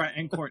 Oh yeah, right,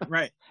 and Korn,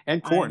 right,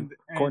 and Korn.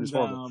 Korn is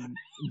horrible.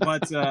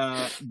 But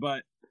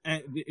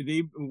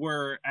they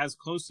were as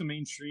close to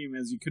mainstream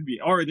as you could be,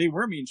 or they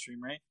were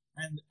mainstream, right?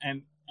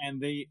 And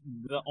the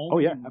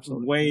only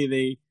way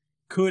they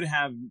could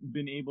have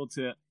been able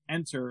to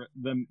enter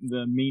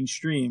the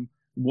mainstream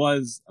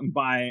was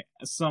by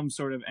some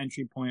sort of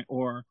entry point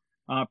or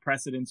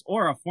precedence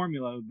or a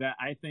formula that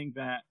I think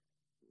that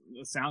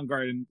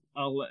Soundgarden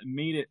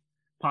made it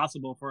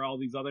possible for all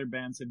these other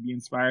bands to be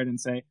inspired and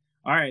say,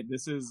 all right,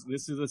 this is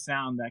a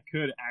sound that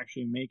could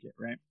actually make it,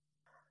 right?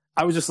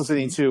 I was just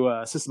listening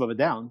to System of a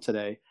Down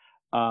today,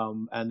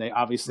 and they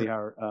obviously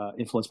are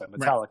influenced by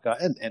Metallica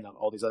and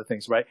all these other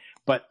things, right?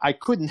 But I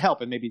couldn't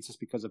help, and maybe it's just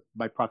because of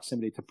my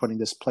proximity to putting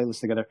this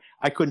playlist together,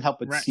 I couldn't help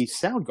but see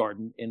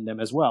Soundgarden in them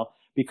as well,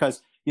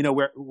 because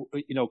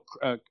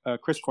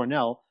Chris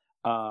Cornell,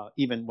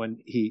 even when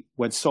he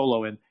went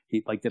solo and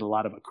he like did a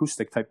lot of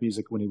acoustic type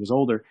music when he was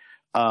older,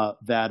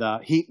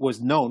 that he was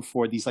known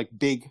for these like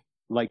big,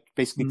 like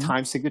basically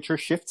time signature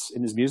shifts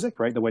in his music,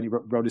 right? The way he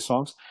wrote his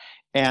songs,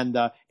 and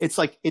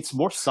it's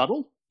more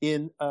subtle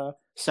in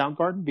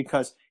Soundgarden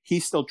because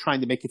he's still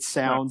trying to make it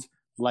sound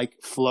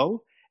like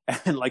flow.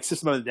 And like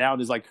System of a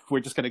Down is like, we're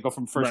just going to go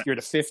from first gear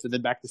to fifth and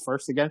then back to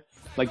first again.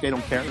 Like they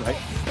don't care, right?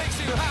 Makes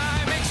you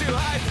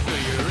high. Do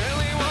you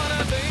really want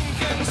to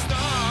think and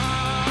stop?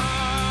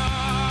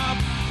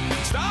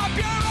 Stop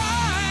your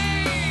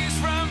eyes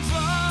from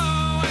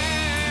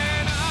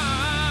flowing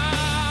out.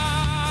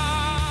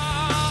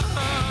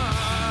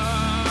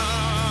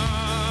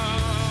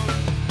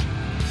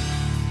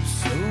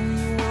 So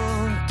you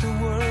want the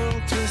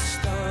world to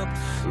stop,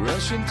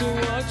 rushing to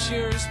watch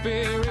your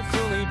spirit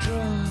fully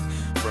drop.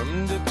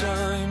 From the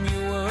time you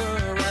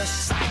were a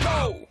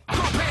psycho,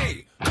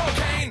 groupie,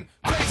 cocaine,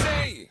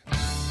 crazy.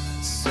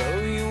 So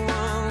you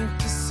want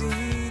to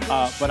see.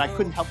 But I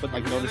couldn't help but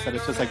like notice that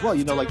it's just like, well,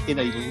 like in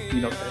a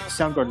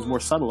Soundgarden is more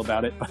subtle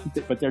about it,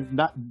 but they're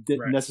not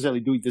necessarily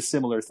doing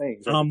dissimilar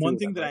things. Right? One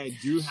thing that I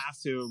do have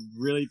to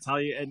really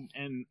tell you,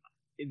 and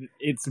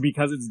it's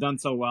because it's done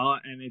so well,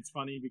 and it's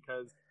funny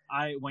because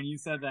when you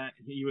said that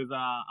he was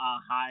a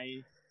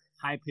high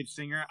pitched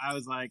singer, I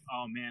was like,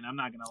 oh man, I'm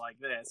not gonna like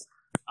this.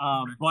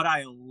 But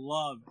I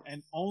love,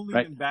 and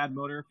only in Bad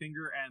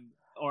Motorfinger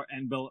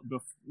and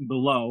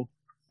below,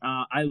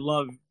 I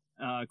love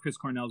Chris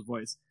Cornell's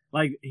voice.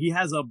 Like he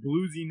has a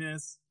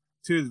bluesiness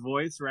to his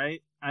voice,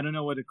 right? I don't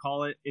know what to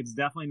call it. It's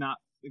definitely not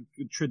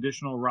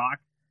traditional rock.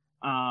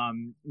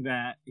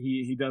 That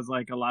he does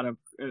like a lot of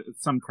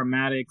some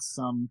chromatics,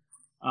 some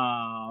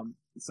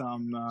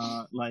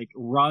like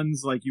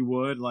runs, like you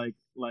would like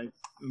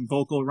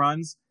vocal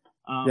runs.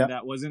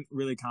 That wasn't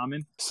really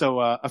common. So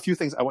a few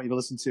things I want you to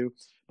listen to,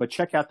 but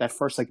check out that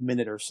first like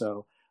minute or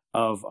so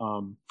of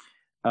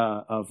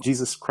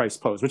Jesus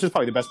Christ Pose, which is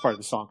probably the best part of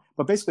the song.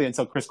 But basically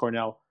until Chris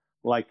Cornell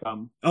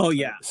sings.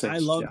 I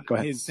love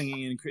his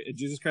singing in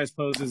Jesus Christ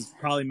Pose is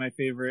probably my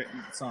favorite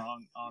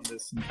song on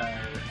this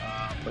entire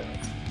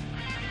playlist.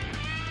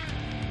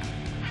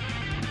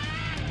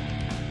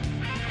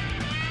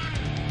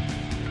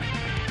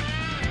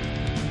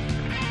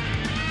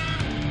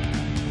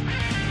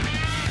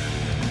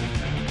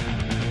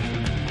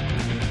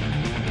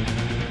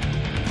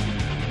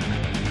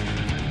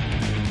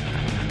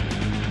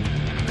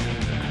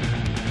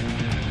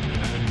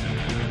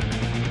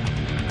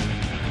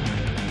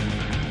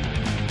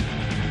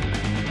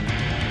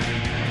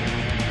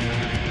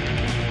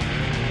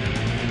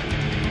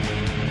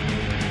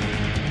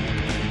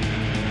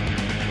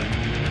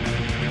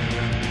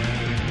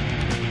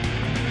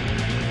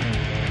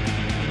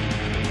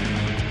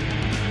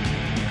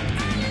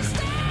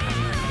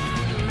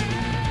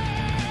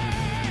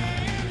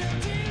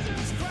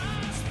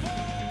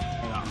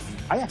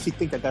 I actually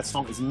think that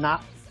song is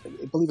not,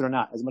 believe it or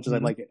not, as much as I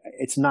like it,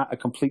 it's not a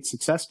complete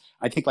success.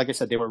 I think, like I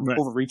said, they were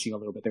overreaching a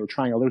little bit. They were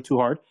trying a little too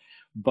hard,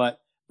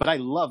 but I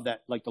love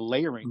that, like the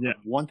layering of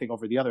one thing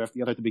over the other after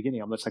the other at the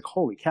beginning. I'm just like,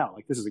 holy cow,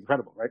 like this is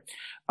incredible, right?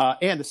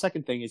 And the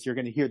second thing is you're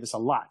going to hear this a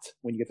lot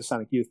when you get to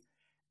Sonic Youth.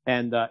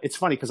 And it's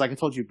funny because like I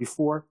told you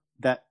before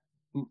that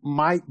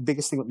my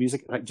biggest thing with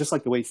music, just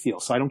like the way it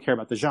feels. So I don't care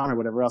about the genre or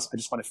whatever else. I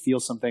just want to feel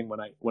something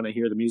when I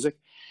hear the music.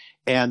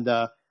 And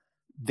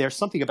there's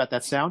something about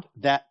that sound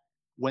that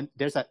when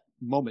there's that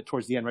moment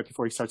towards the end, right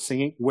before he starts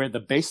singing, where the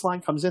bass line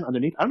comes in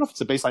underneath. I don't know if it's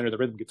the bass line or the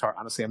rhythm guitar.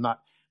 Honestly, I'm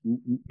not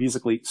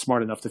musically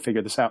smart enough to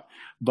figure this out.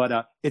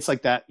 But it's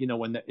like that,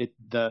 when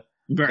the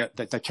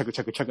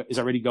chugga is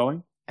already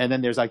going, and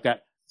then there's like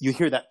that. You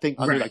hear that thing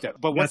under like that.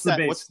 But what's that?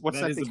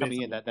 What's that thing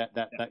coming in?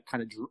 That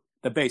kind of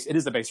the bass. It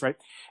is the bass, right?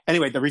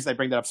 Anyway, the reason I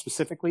bring that up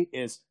specifically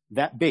is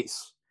that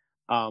bass,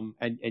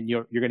 and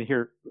you're going to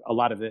hear a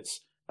lot of this.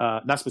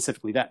 Not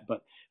specifically that,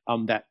 but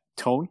that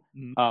tone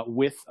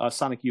with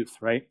Sonic Youth,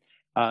 right?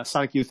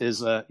 Sonic Youth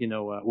is, I'm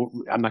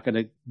not going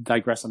to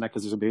digress on that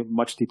because there's a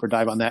much deeper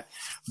dive on that.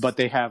 But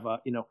they have,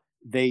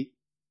 they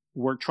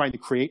were trying to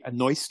create a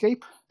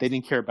noisescape. They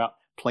didn't care about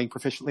playing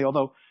proficiently,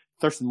 although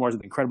Thurston Moore is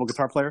an incredible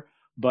guitar player.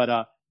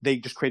 But they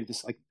just created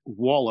this like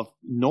wall of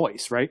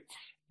noise, right?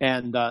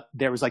 And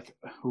there was like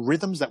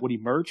rhythms that would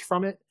emerge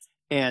from it.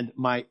 And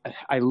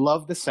I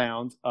love the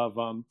sound of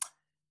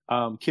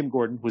Kim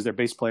Gordon, who was their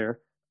bass player.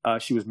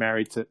 She was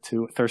married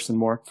to Thurston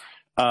Moore.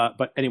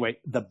 But anyway,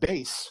 the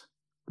bass,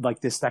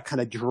 like that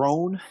kind of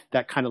drone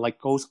that kind of like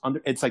goes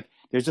under. It's like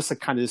there's just a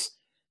kind of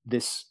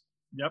this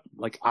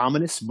like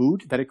ominous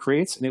mood that it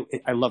creates, and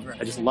I love it.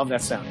 I just love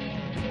that sound.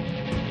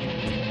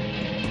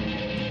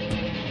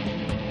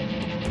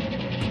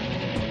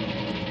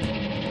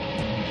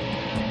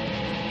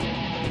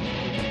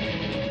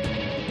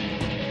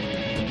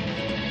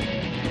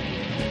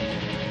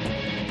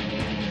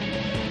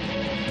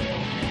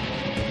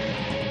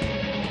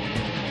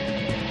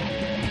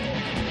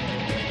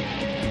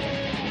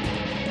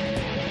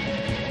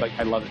 like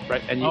I love it,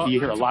 right? And you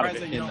hear a lot of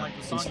it. You don't like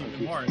the song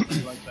even more if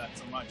you like that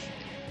so much.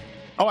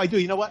 Oh, I do.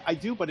 You know what? I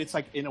do, but it's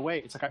like in a way,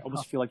 it's like I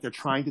almost feel like they're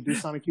trying to do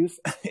Sonic Youth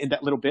in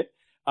that little bit.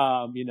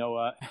 And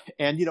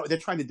they're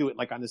trying to do it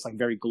like on this like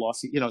very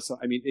glossy, so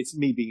I mean it's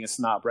me being a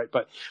snob, right?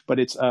 But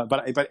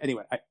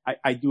anyway,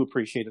 I do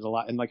appreciate it a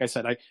lot, and like I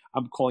said,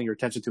 I'm calling your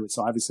attention to it,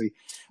 so obviously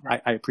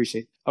right. I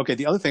appreciate. Okay,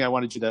 the other thing I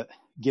wanted you to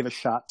give a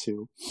shot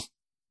to,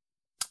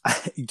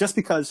 just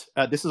because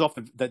this is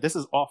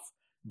off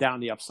Down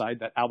the Upside,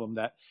 that album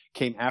that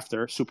came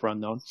after Super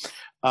Unknown,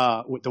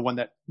 with the one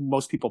that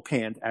most people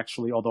panned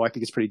actually, although I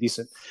think it's pretty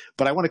decent,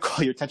 but I want to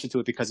call your attention to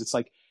it because it's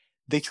like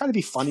they try to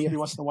be funny every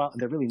once in a while, and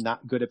they're really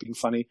not good at being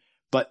funny.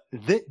 But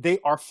they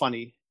are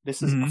funny.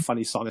 This is a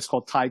funny song. It's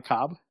called Ty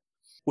Cobb.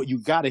 What you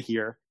got to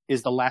hear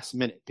is the last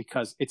minute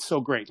because it's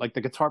so great. Like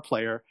the guitar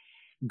player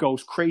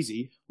goes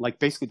crazy, like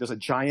basically does a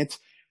giant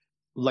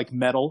like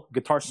metal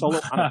guitar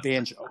solo on a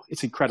banjo.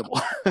 It's incredible.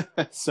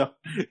 so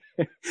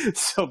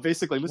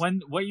basically,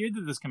 what year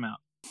did this come out?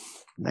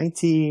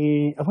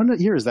 19. What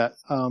year is that?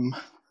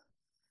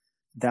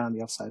 Down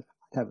the Upside.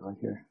 I have it right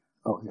here.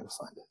 Oh, I gotta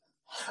find it.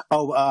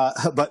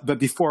 But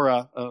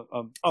before,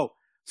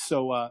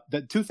 so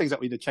the two things that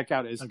we need to check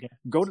out is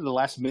go to the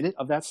last minute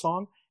of that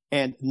song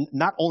and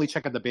not only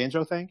check out the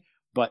banjo thing,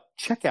 but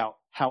check out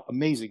how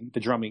amazing the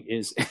drumming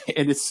is.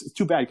 And it's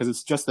too bad because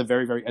it's just the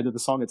very, very end of the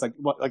song. It's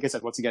like I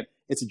said, once again,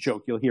 it's a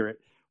joke. You'll hear it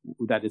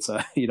that it's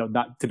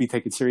not to be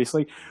taken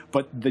seriously,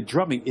 but the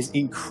drumming is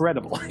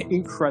incredible,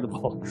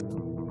 incredible.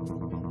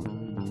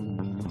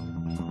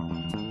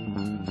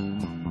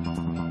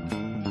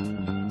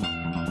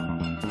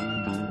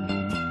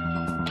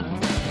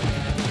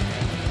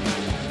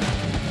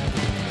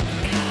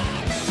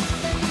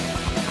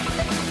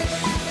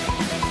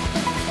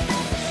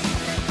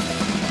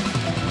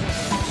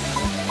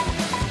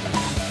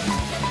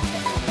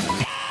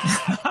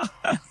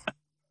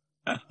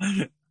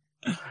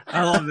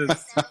 I love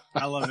this.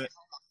 I love it.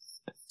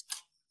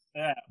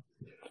 Yeah.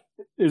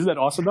 Isn't that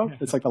awesome though?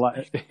 It's like a lot,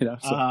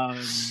 So.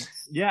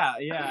 Yeah.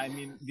 I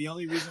mean, the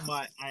only reason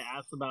why I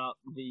asked about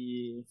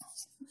the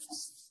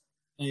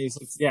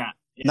 96,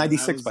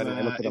 96 by the way.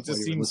 I looked it up. It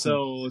just seems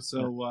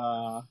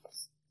so.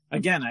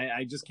 Again,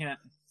 I just can't.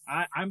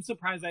 I'm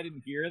surprised I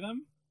didn't hear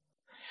them.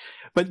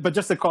 But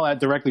just to call out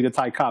directly to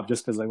Ty Cobb,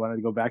 just because I wanted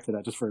to go back to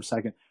that just for a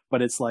second.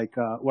 But it's like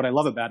what I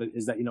love about it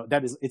is that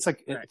it's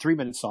like a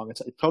 3-minute song.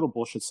 It's a total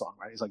bullshit song,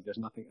 right? It's like there's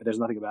nothing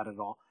about it at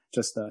all.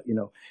 Just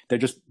they're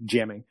just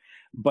jamming.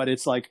 But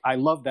it's like I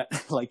love that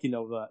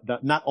the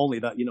not only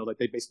that like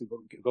they basically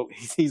go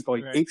he's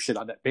going ape shit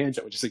on that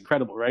banjo, which is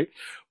incredible, right?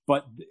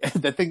 But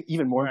the thing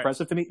even more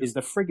impressive to me is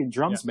the friggin'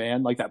 drums,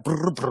 man, like that.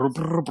 Brr, brr,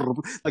 brr, brr,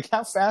 brr. Like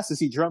how fast is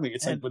he drumming?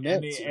 It's like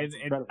bananas. And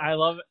I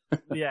love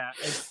it. Yeah.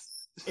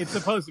 It's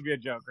supposed to be a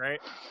joke, right?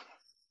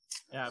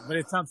 Yeah, but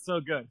it sounds so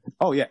good.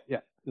 Oh yeah.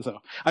 So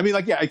I mean,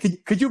 like, yeah,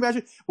 could you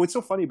imagine? What's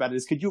so funny about it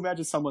is, could you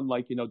imagine someone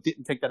like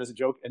didn't take that as a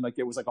joke and like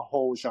there was like a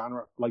whole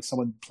genre, like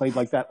someone played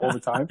like that all the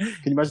time? Can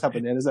you imagine how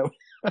bananas that would,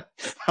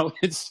 how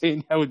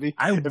insane that would be?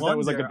 If that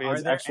was like a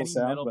band's actual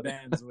sound. Metal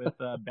bands with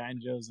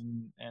banjos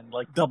and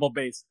like double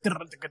bass.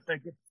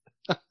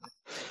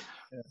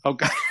 Oh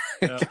god,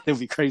 it would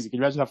be crazy. Can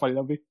you imagine how funny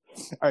that would be?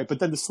 All right, but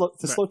then to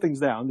slow things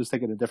down, just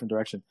take it in a different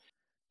direction.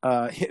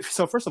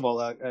 So first of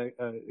all,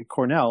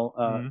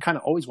 Cornell kind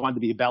of always wanted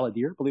to be a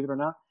balladeer, believe it or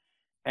not.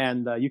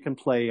 And you can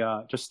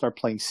just start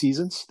playing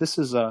Seasons. This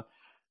was from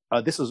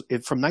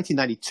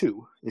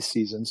 1992, is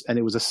Seasons, and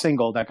it was a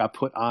single that got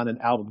put on an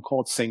album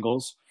called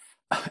Singles.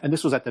 And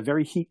this was at the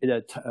very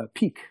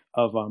peak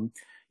of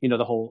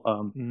the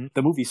whole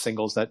the movie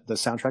Singles that the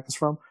soundtrack is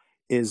from,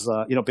 is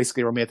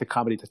basically a romantic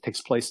comedy that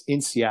takes place in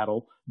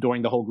Seattle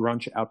during the whole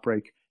grunge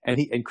outbreak.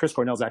 And Chris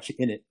Cornell's actually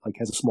in it, like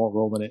has a small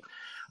role in it.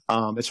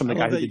 It's from the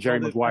guy who did Jerry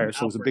Maguire,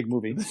 so it was a big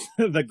movie.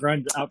 The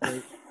grunge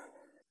outbreak.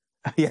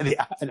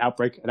 Yeah, an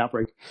outbreak,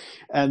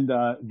 and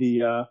but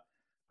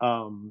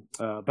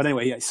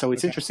anyway, yeah. So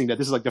it's interesting that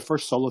this is like the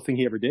first solo thing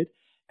he ever did,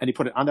 and he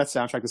put it on that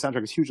soundtrack. The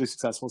soundtrack is hugely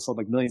successful, sold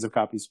like millions of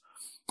copies,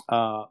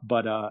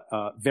 but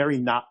very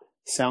not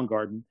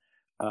Soundgarden.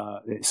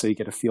 So you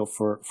get a feel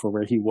for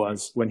where he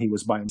was when he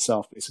was by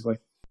himself, basically.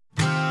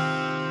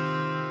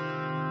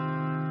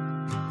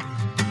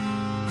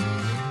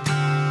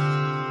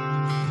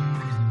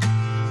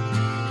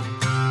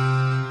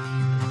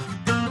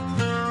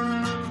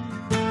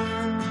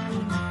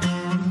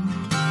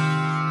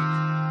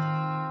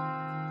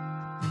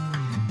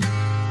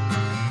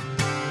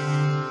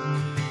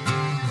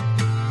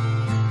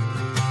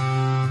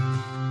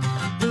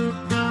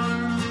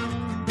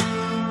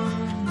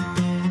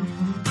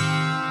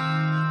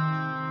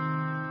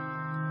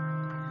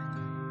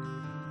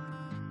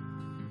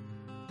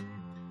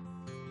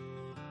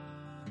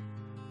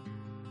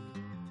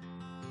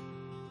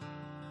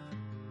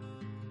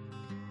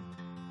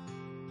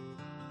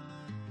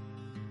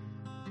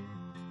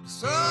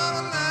 Some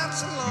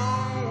nights and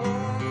long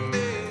warm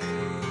days.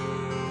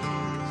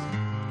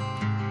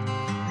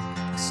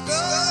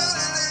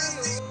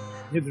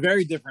 It's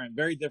very different,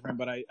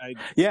 but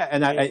yeah,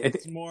 and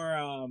it's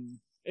more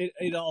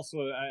it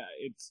also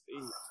it's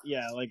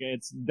like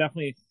it's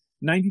definitely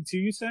 92.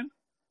 You said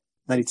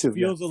 92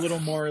 feels a little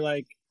more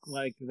like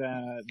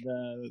the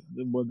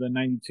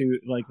 92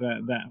 like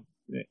that.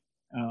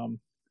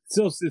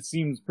 Still it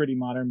seems pretty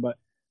modern, but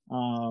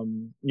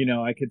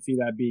I could see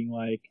that being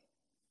like.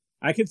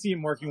 I could see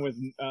him working with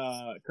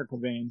Kurt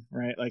Cobain,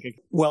 right?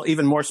 Well,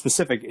 even more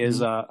specific is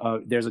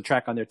there's a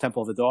track on there,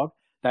 "Temple of the Dog,"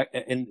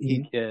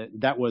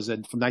 that was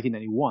from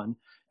 1991,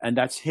 and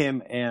that's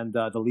him and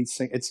the lead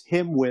singer. It's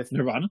him with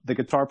Nirvana, the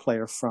guitar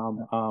player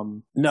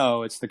from.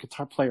 No, it's the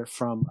guitar player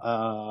from.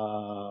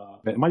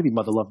 It might be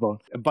Mother Love Bone,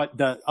 but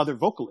the other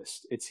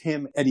vocalist. It's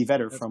him, Eddie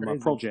Vedder from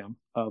Pearl Jam,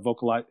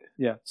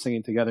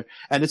 singing together,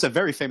 and it's a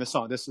very famous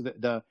song. This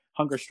the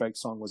Hunger Strike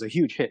song was a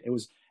huge hit. It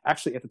was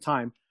actually at the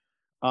time.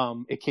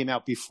 It came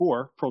out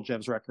before Pearl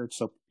Jam's record,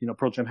 so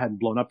Pearl Jam hadn't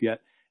blown up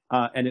yet,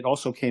 and it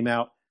also came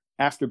out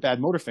after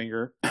Bad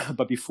Motorfinger,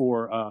 but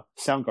before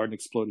Soundgarden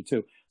exploded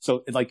too.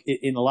 So,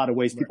 in a lot of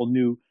ways, people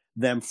knew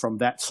them from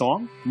that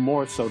song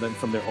more so than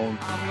from their own.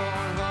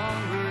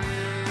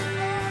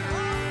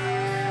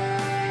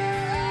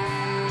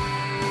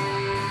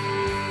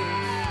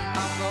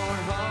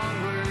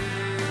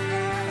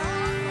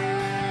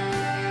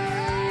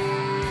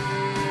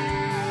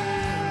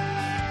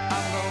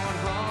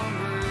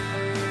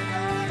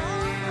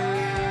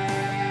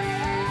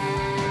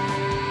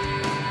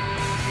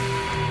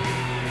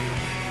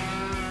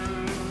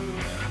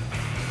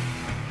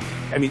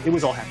 I mean, it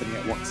was all happening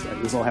at once. Right?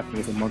 It was all happening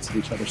within months of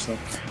each other. So,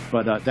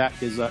 but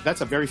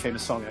that's a very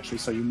famous song actually.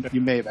 So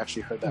you may have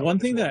actually heard that. One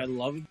thing that I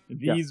love,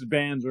 these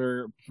bands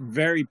were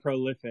very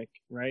prolific,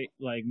 right?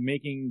 Like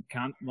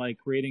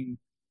creating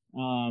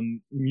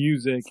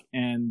music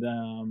and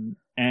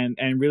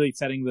really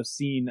setting the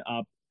scene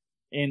up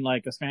in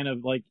like a span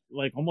of like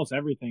almost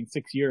everything,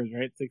 6 years,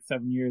 right?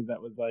 6-7 years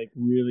that was like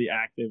really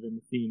active in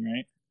the scene,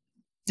 right?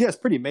 Yeah, it's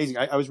pretty amazing.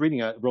 I was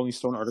reading a Rolling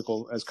Stone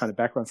article as kind of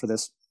background for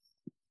this.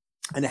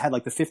 And it had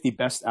like the 50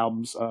 best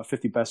albums,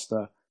 50 best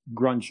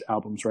grunge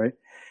albums, right?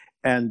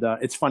 And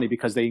it's funny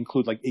because they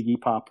include like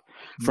Iggy Pop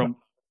from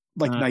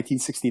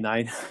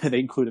 1969. They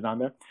include it on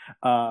there,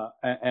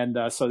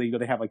 so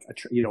they have like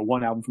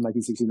one album from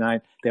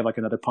 1969. They have like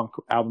another punk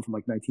album from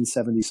like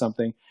 1970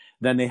 something.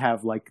 Then they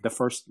have like the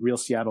first real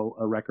Seattle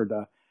record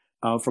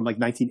from like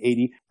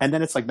 1980, and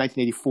then it's like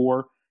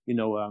 1984.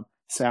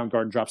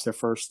 Soundgarden drops their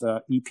first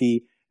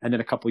EP, and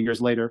then a couple of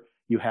years later.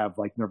 You have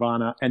like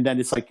Nirvana, and then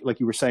it's like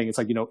you were saying, it's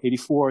like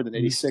 84, then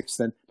 86,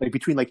 then like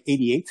between like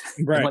 88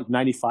 and like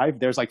 95,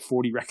 there's like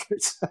 40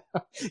 records.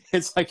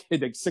 It's like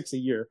 6 a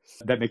year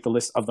that make the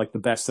list of like the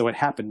best. So it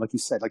happened, like you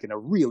said, like in a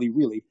really,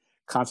 really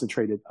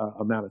concentrated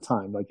amount of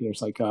time. Like there's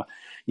like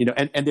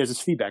and there's this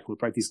feedback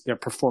loop, right? They're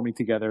performing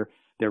together,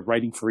 they're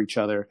writing for each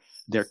other,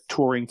 they're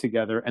touring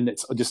together, and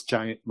it's just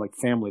giant like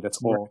family that's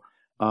all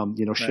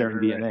sharing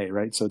DNA,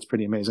 right? So it's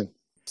pretty amazing.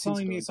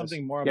 Telling me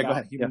something more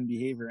about human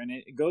behavior, and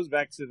it goes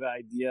back to the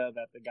idea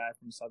that the guy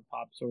from Sub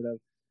Pop sort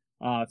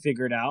of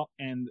figured out,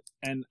 and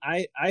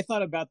I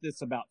thought about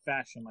this about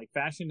fashion. Like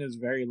fashion is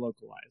very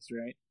localized,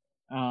 right?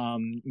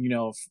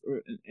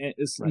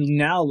 It's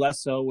now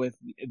less so with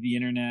the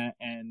internet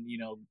and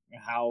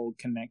how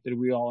connected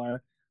we all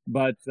are,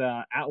 but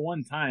at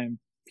one time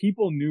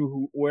people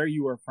knew where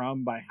you were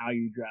from by how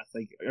you dress.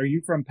 Like, are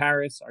you from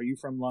Paris? Are you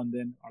from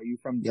London? Are you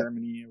from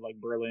Germany or like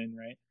Berlin,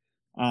 right?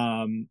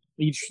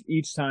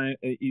 Each time,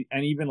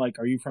 and even like,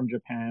 are you from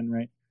Japan,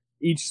 right?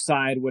 Each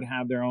side would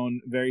have their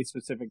own very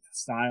specific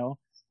style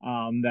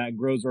that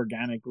grows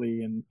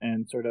organically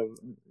and sort of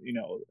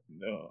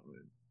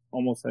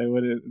almost like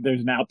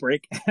there's an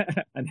outbreak.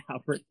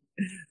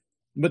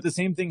 But the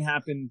same thing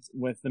happens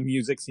with the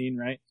music scene,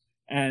 right?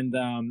 And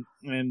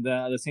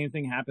the same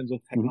thing happens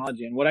with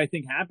technology. And what I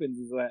think happens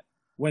is that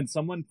when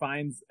someone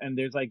finds, and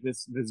there's like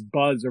this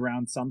buzz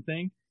around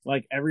something,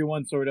 like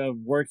everyone sort of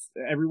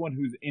everyone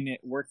who's in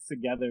it works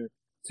together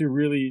to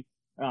really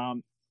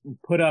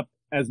put up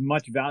as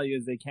much value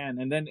as they can.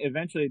 And then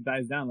eventually it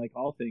dies down like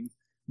all things.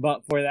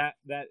 But for that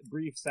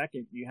brief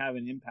second, you have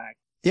an impact.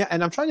 Yeah,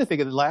 and I'm trying to think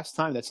of the last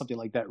time that something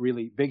like that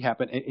really big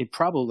happened. It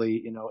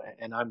probably,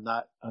 and I'm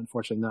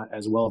unfortunately not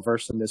as well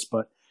versed in this,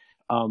 but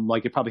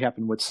like it probably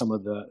happened with some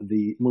of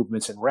the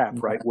movements in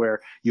rap, right? Where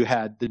you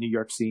had the New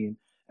York scene,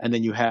 and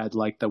then you had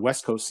like the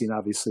West Coast scene,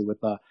 obviously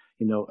with out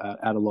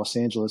of Los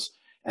Angeles.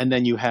 And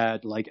then you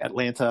had like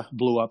Atlanta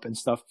blew up and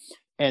stuff.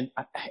 And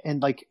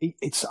like,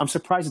 I'm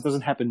surprised it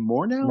doesn't happen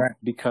more now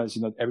because,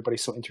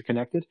 everybody's so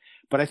interconnected.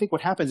 But I think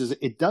what happens is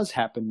it does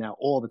happen now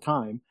all the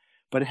time,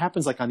 but it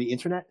happens like on the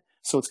internet.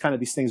 So it's kind of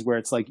these things where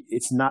it's like,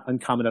 it's not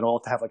uncommon at all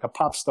to have like a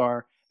pop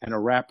star and a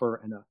rapper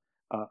and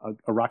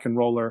a rock and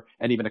roller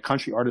and even a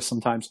country artist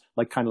sometimes,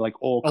 like kind of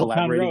like all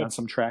collaborating on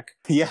some track.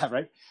 Yeah.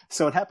 Right.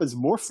 So it happens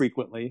more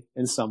frequently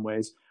in some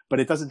ways,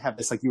 but it doesn't have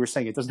this, like you were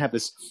saying, it doesn't have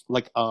this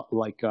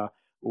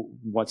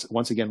what's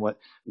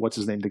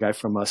his name? The guy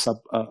from Sub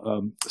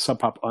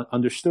Pop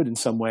understood in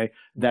some way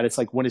that it's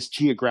like when it's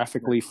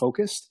geographically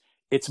focused,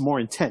 it's more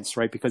intense,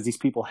 right? Because these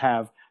people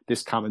have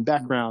this common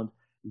background.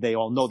 They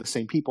all know the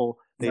same people.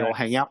 They Right. all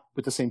hang out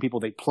with the same people.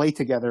 They play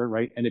together,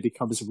 right? And it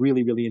becomes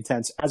really, really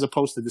intense, as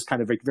opposed to this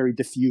kind of like very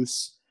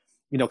diffuse,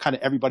 kind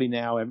of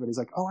everybody's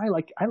like, oh, I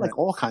like Right.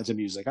 all kinds of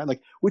music.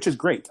 Which is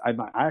great. I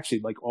actually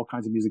like all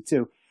kinds of music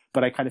too.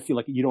 But I kind of feel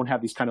like you don't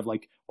have these kind of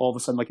like all of a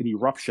sudden like an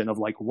eruption of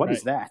like, what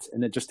is that?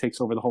 And it just takes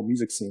over the whole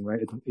music scene,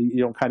 right?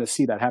 You don't kind of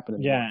see that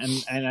happening. Yeah,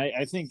 and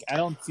I think I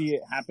don't see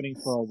it happening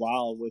for a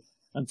while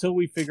until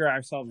we figure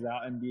ourselves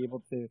out and be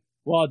able to.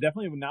 Well,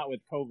 definitely not with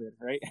COVID,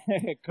 right?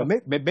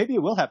 But maybe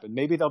it will happen.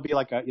 Maybe there'll be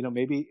like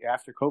maybe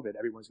after COVID,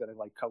 everyone's going to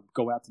like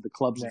go out to the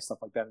clubs and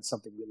stuff like that, and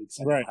something really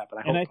exciting will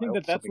happen. I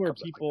think that's where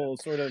people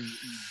sort of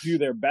do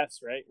their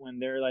best, right? When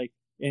they're like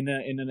in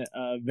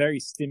a very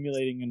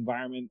stimulating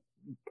environment,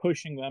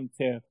 pushing them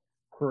to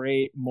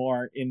create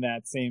more in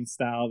that same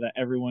style that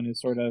everyone is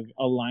sort of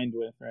aligned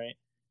with, right?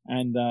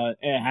 And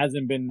it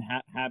hasn't been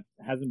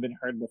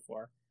heard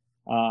before.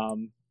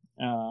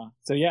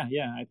 So yeah,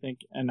 I think,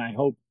 and I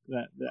hope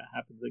that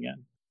happens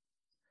again.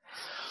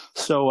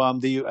 So,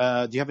 do you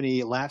have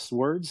any last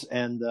words?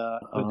 And do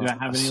I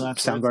have any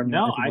last words?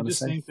 No, I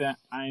just think that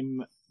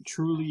I'm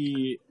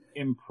truly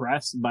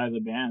impressed by the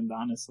band.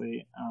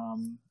 Honestly,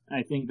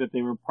 I think that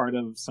they were part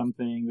of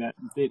something that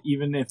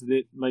even if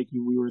it, like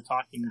we were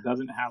talking,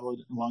 doesn't have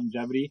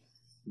longevity,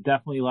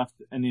 definitely left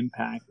an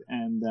impact.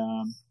 And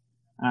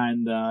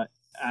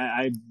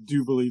I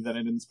do believe that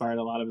it inspired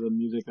a lot of the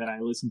music that I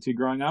listened to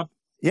growing up.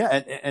 Yeah,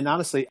 and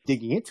honestly,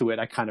 digging into it,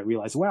 I kind of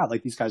realized, wow,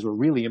 like these guys were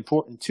really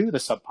important to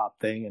the Sub Pop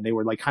thing, and they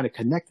were like kind of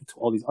connected to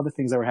all these other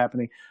things that were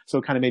happening. So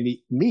it kind of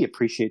made me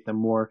appreciate them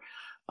more,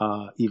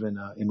 even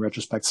in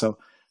retrospect. So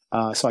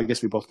I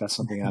guess we both got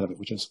something out of it,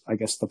 which is, I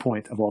guess, the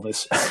point of all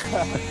this.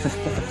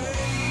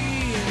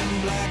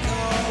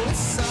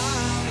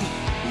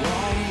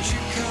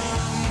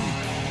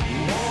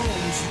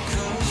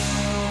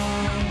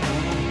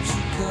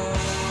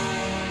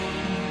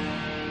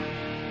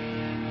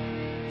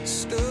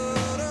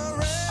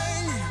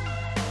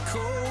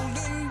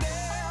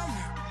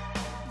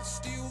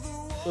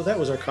 So that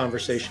was our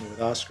conversation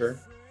with Oscar,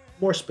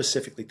 more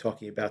specifically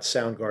talking about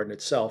Soundgarden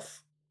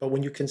itself. But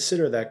when you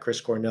consider that Chris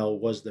Cornell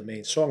was the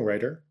main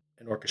songwriter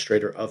and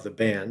orchestrator of the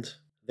band,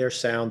 their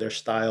sound, their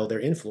style, their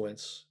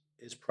influence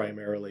is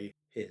primarily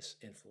his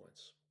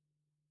influence.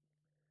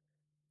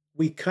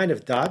 We kind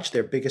of dodged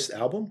their biggest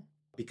album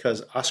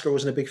because Oscar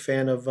wasn't a big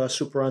fan of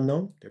Super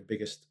Unknown, their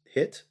biggest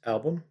hit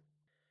album.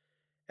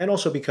 And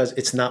also because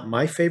it's not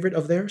my favorite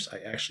of theirs. I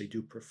actually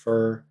do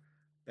prefer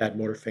Bad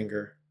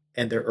Motorfinger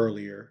and their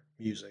earlier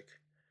music.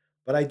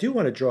 But I do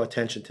want to draw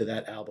attention to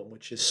that album,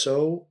 which is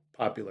so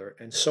popular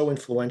and so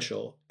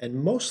influential,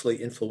 and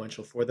mostly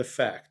influential for the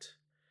fact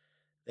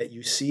that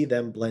you see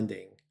them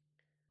blending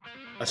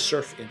a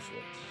surf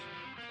influence,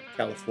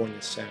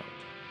 California sound,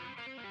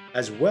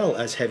 as well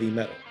as heavy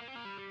metal.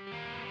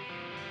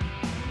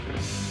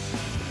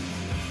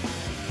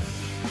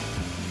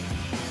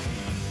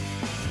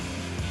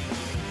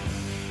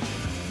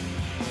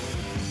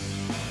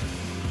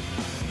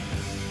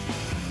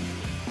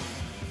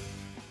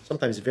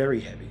 Sometimes very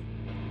heavy.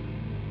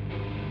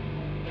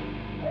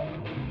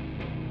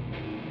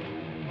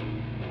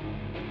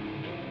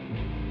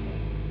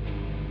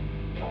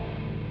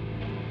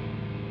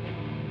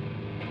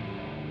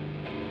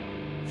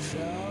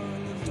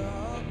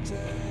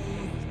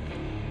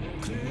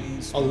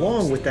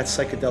 Along with that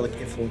psychedelic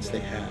influence they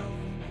have.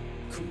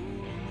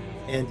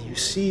 And you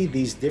see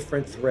these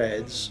different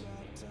threads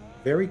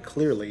very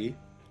clearly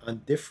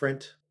on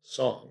different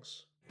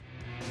songs.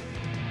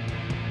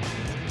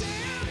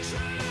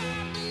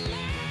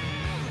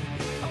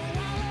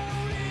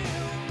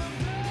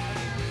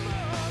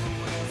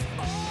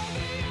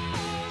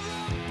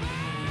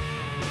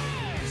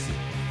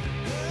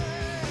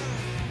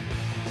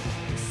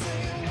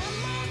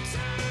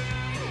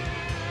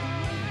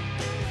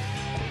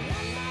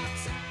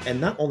 And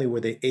not only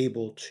were they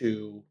able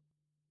to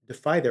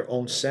defy their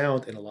own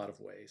sound in a lot of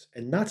ways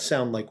and not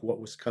sound like what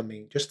was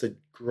coming, just a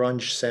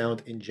grunge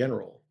sound in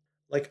general,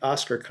 like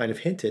Oscar kind of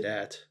hinted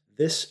at,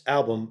 this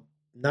album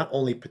not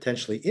only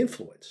potentially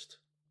influenced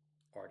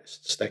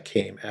artists that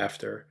came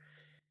after,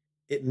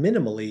 it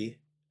minimally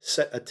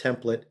set a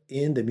template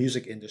in the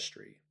music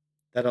industry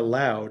that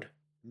allowed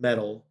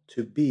metal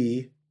to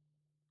be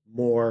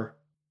more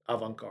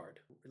avant-garde,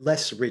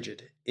 less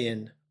rigid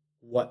in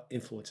what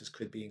influences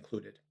could be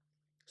included.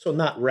 So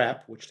not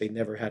rap, which they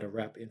never had a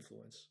rap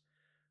influence,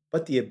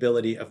 but the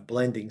ability of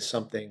blending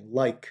something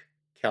like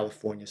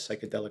California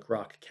psychedelic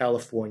rock,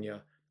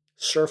 California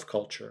surf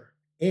culture,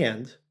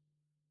 and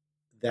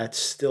that's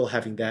still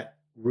having that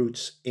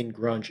roots in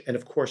grunge, and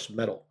of course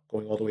metal,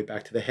 going all the way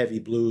back to the heavy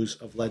blues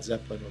of Led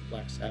Zeppelin or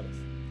Black Sabbath.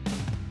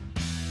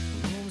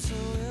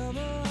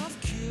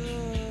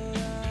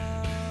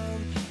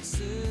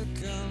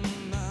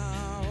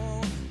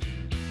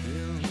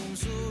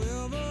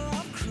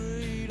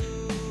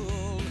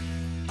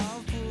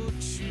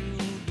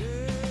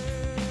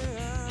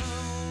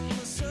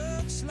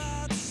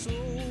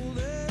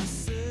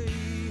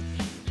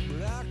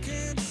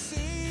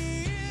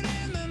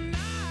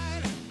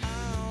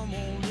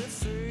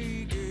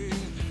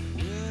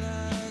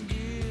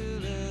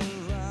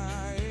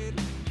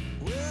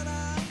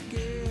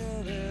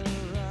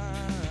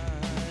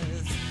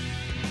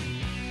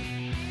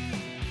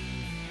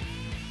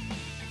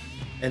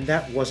 And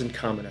that wasn't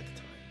common at the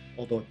time,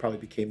 although it probably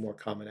became more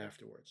common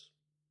afterwards.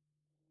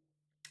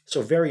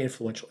 So very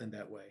influential in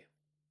that way.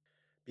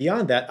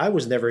 Beyond that, I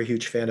was never a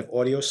huge fan of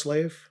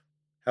Audioslave.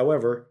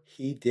 However,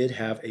 he did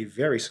have a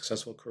very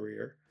successful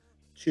career,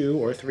 2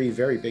 or 3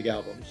 very big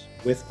albums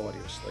with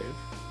Audioslave.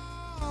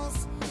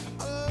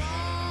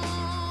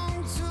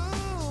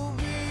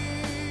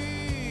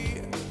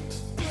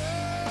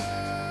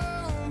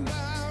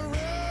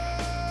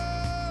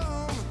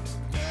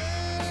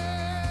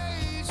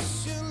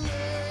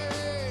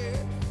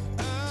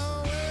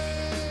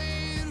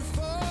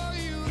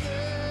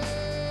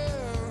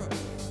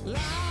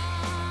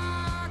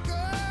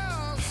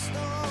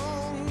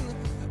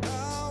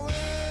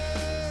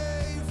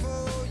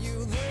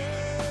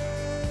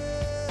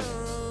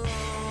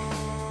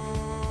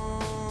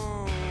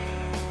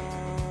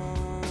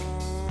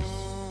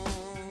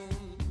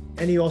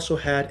 And he also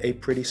had a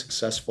pretty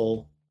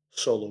successful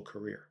solo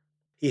career.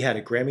 He had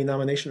a Grammy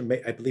nomination.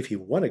 I believe he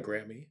won a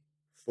Grammy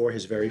for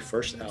his very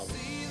first album.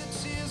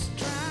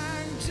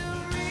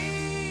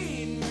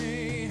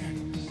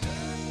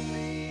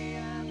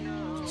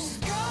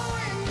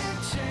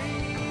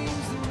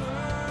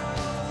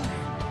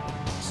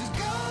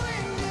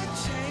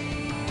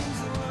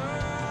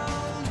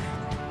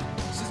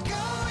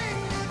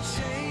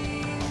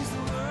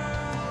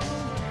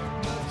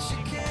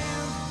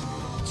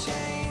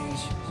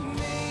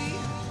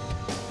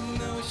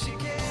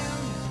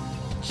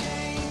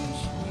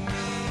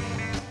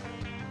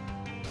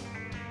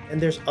 And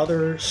there's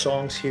other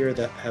songs here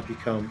that have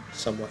become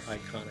somewhat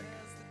iconic.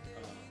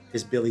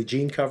 His Billie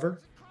Jean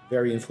cover,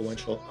 very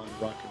influential on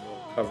rock and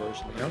roll covers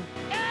now.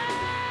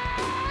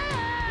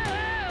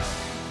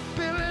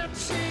 Billie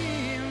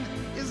Jean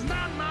is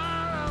not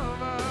my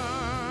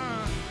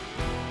lover.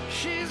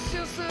 She's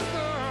just a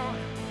girl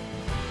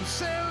who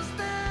says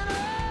that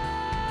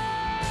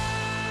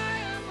I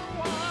am the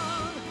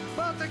one,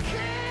 but the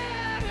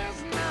kid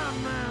is not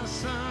my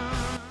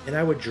son. And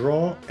I would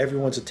draw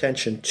everyone's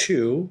attention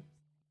to,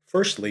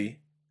 firstly,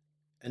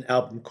 an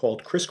album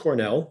called Chris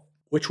Cornell,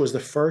 which was the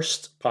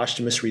first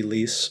posthumous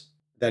release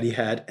that he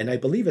had. And I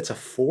believe it's a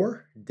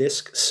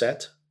 4-disc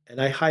set.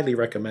 And I highly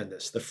recommend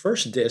this. The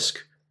first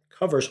disc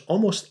covers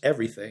almost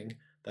everything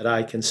that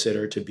I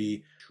consider to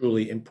be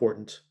truly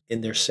important in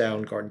their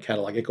Soundgarden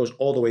catalog. It goes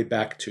all the way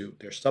back to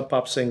their Sub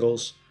Pop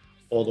singles,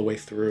 all the way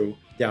through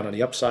Down on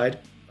the Upside.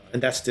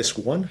 And that's disc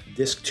 1.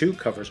 Disc 2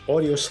 covers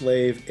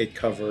Audioslave. It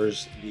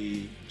covers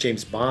the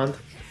James Bond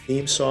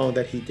theme song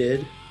that he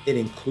did. It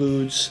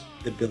includes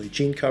the Billie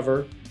Jean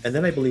cover. And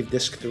then I believe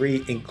disc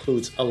 3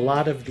 includes a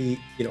lot of the,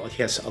 he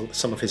has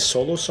some of his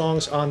solo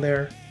songs on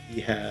there. He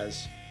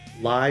has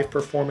live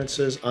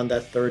performances on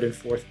that 3rd and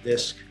 4th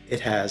disc. It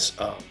has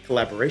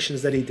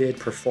collaborations that he did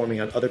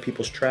performing on other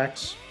people's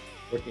tracks,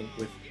 working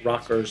with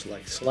rockers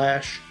like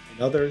Slash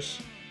and others.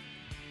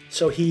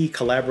 So he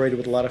collaborated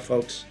with a lot of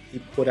folks. He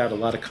put out a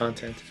lot of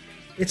content.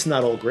 It's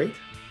not all great,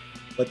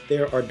 but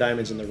there are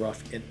diamonds in the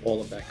rough in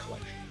all of that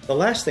collection. The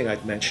last thing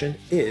I'd mention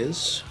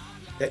is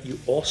that you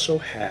also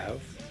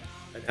have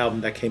an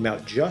album that came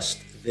out just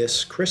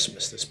this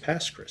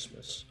past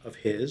Christmas, of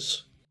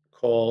his,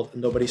 called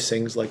Nobody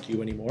Sings Like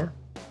You Anymore,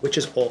 which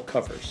is all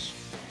covers.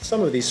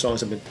 Some of these songs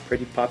have been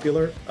pretty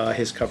popular.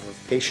 His cover of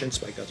Patience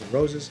by Guns N'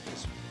 Roses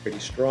is pretty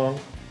strong.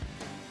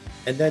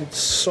 And then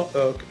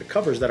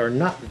covers that are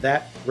not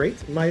that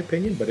great, in my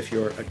opinion, but if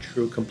you're a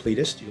true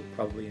completist, you'll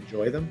probably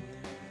enjoy them.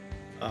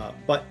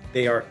 But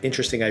they are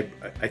interesting. I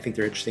think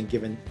they're interesting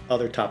given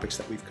other topics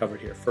that we've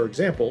covered here. For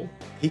example,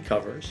 he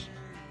covers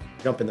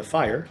Jump in the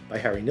Fire by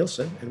Harry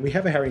Nilsson, and we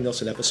have a Harry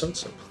Nilsson episode,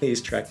 so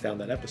please track down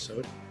that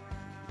episode.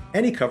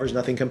 And he covers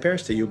Nothing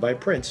Compares to You by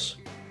Prince,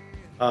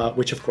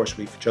 which of course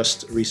we've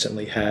just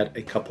recently had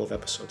a couple of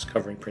episodes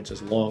covering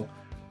Prince's long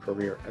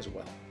career as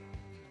well.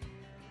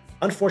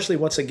 Unfortunately,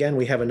 once again,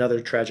 we have another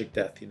tragic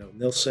death.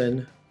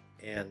 Nilsson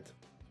and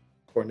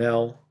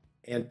Cornell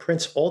and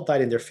Prince all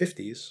died in their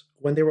 50s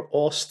when they were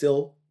all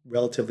still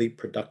relatively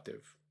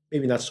productive.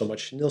 Maybe not so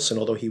much Nilsson,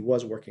 although he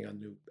was working on a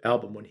new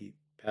album when he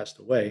passed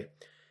away.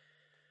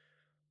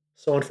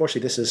 So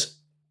unfortunately, this is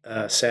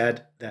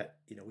sad that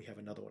we have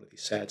another one of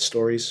these sad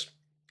stories.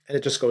 And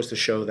it just goes to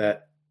show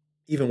that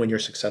even when you're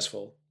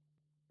successful,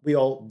 we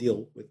all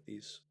deal with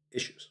these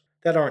issues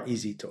that aren't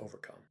easy to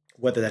overcome,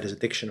 whether that is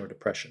addiction or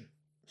depression.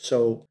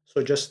 So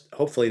just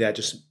hopefully that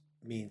just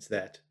means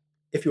that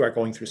if you are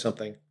going through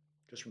something,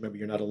 just remember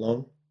you're not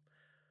alone,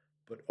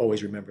 but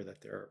always remember that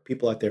there are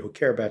people out there who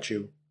care about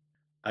you.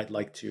 I'd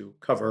like to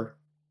cover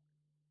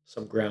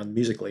some ground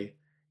musically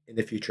in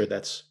the future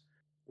that's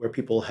where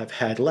people have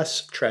had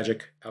less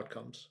tragic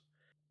outcomes.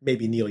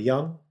 Maybe Neil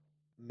Young,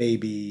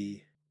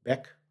 maybe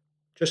Beck,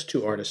 just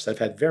 2 artists that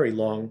have had very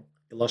long,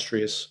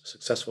 illustrious,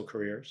 successful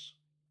careers.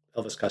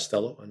 Elvis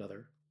Costello,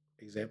 another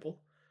example,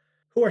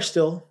 who are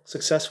still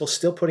successful,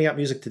 still putting out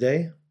music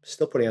today,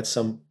 still putting out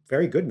some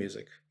very good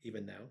music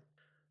even now.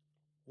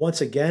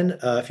 Once again,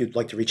 if you'd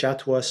like to reach out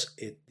to us,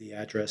 the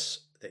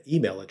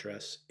email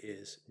address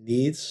is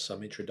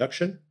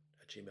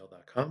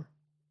needssomeintroduction@gmail.com.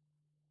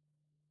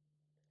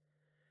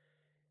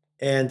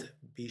 And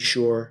be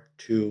sure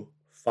to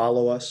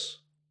follow us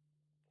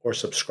or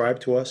subscribe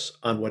to us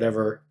on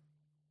whatever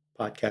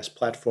podcast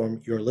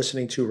platform you're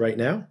listening to right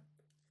now,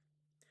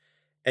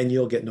 and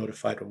you'll get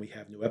notified when we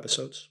have new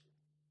episodes.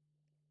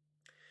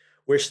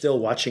 We're still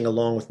watching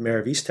along with Mayor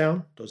of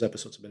Easttown. Those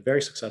episodes have been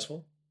very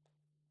successful.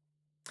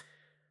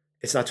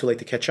 It's not too late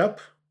to catch up.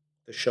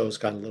 The show's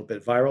gotten a little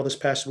bit viral this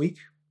past week.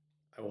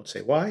 I won't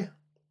say why,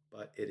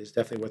 but it is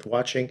definitely worth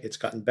watching. It's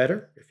gotten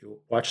better. If you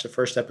watched the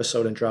first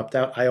episode and dropped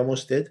out, I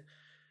almost did,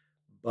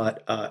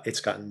 but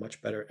it's gotten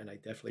much better, and I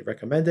definitely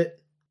recommend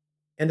it.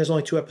 And there's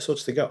only 2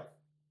 episodes to go.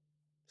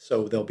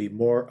 So there'll be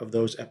more of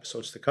those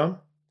episodes to come,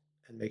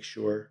 and make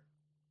sure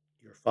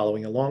you're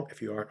following along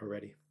if you aren't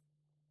already.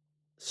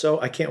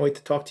 So I can't wait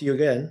to talk to you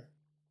again,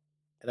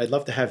 and I'd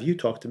love to have you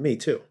talk to me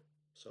too.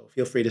 So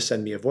feel free to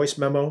send me a voice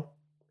memo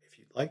if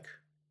you'd like,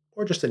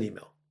 or just an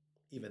email,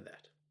 even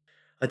that.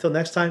 Until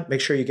next time,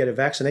 make sure you get a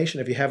vaccination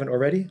if you haven't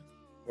already,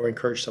 or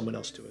encourage someone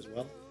else to as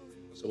well.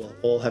 So we'll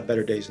all have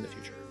better days in the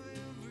future.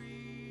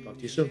 Talk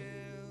to you soon.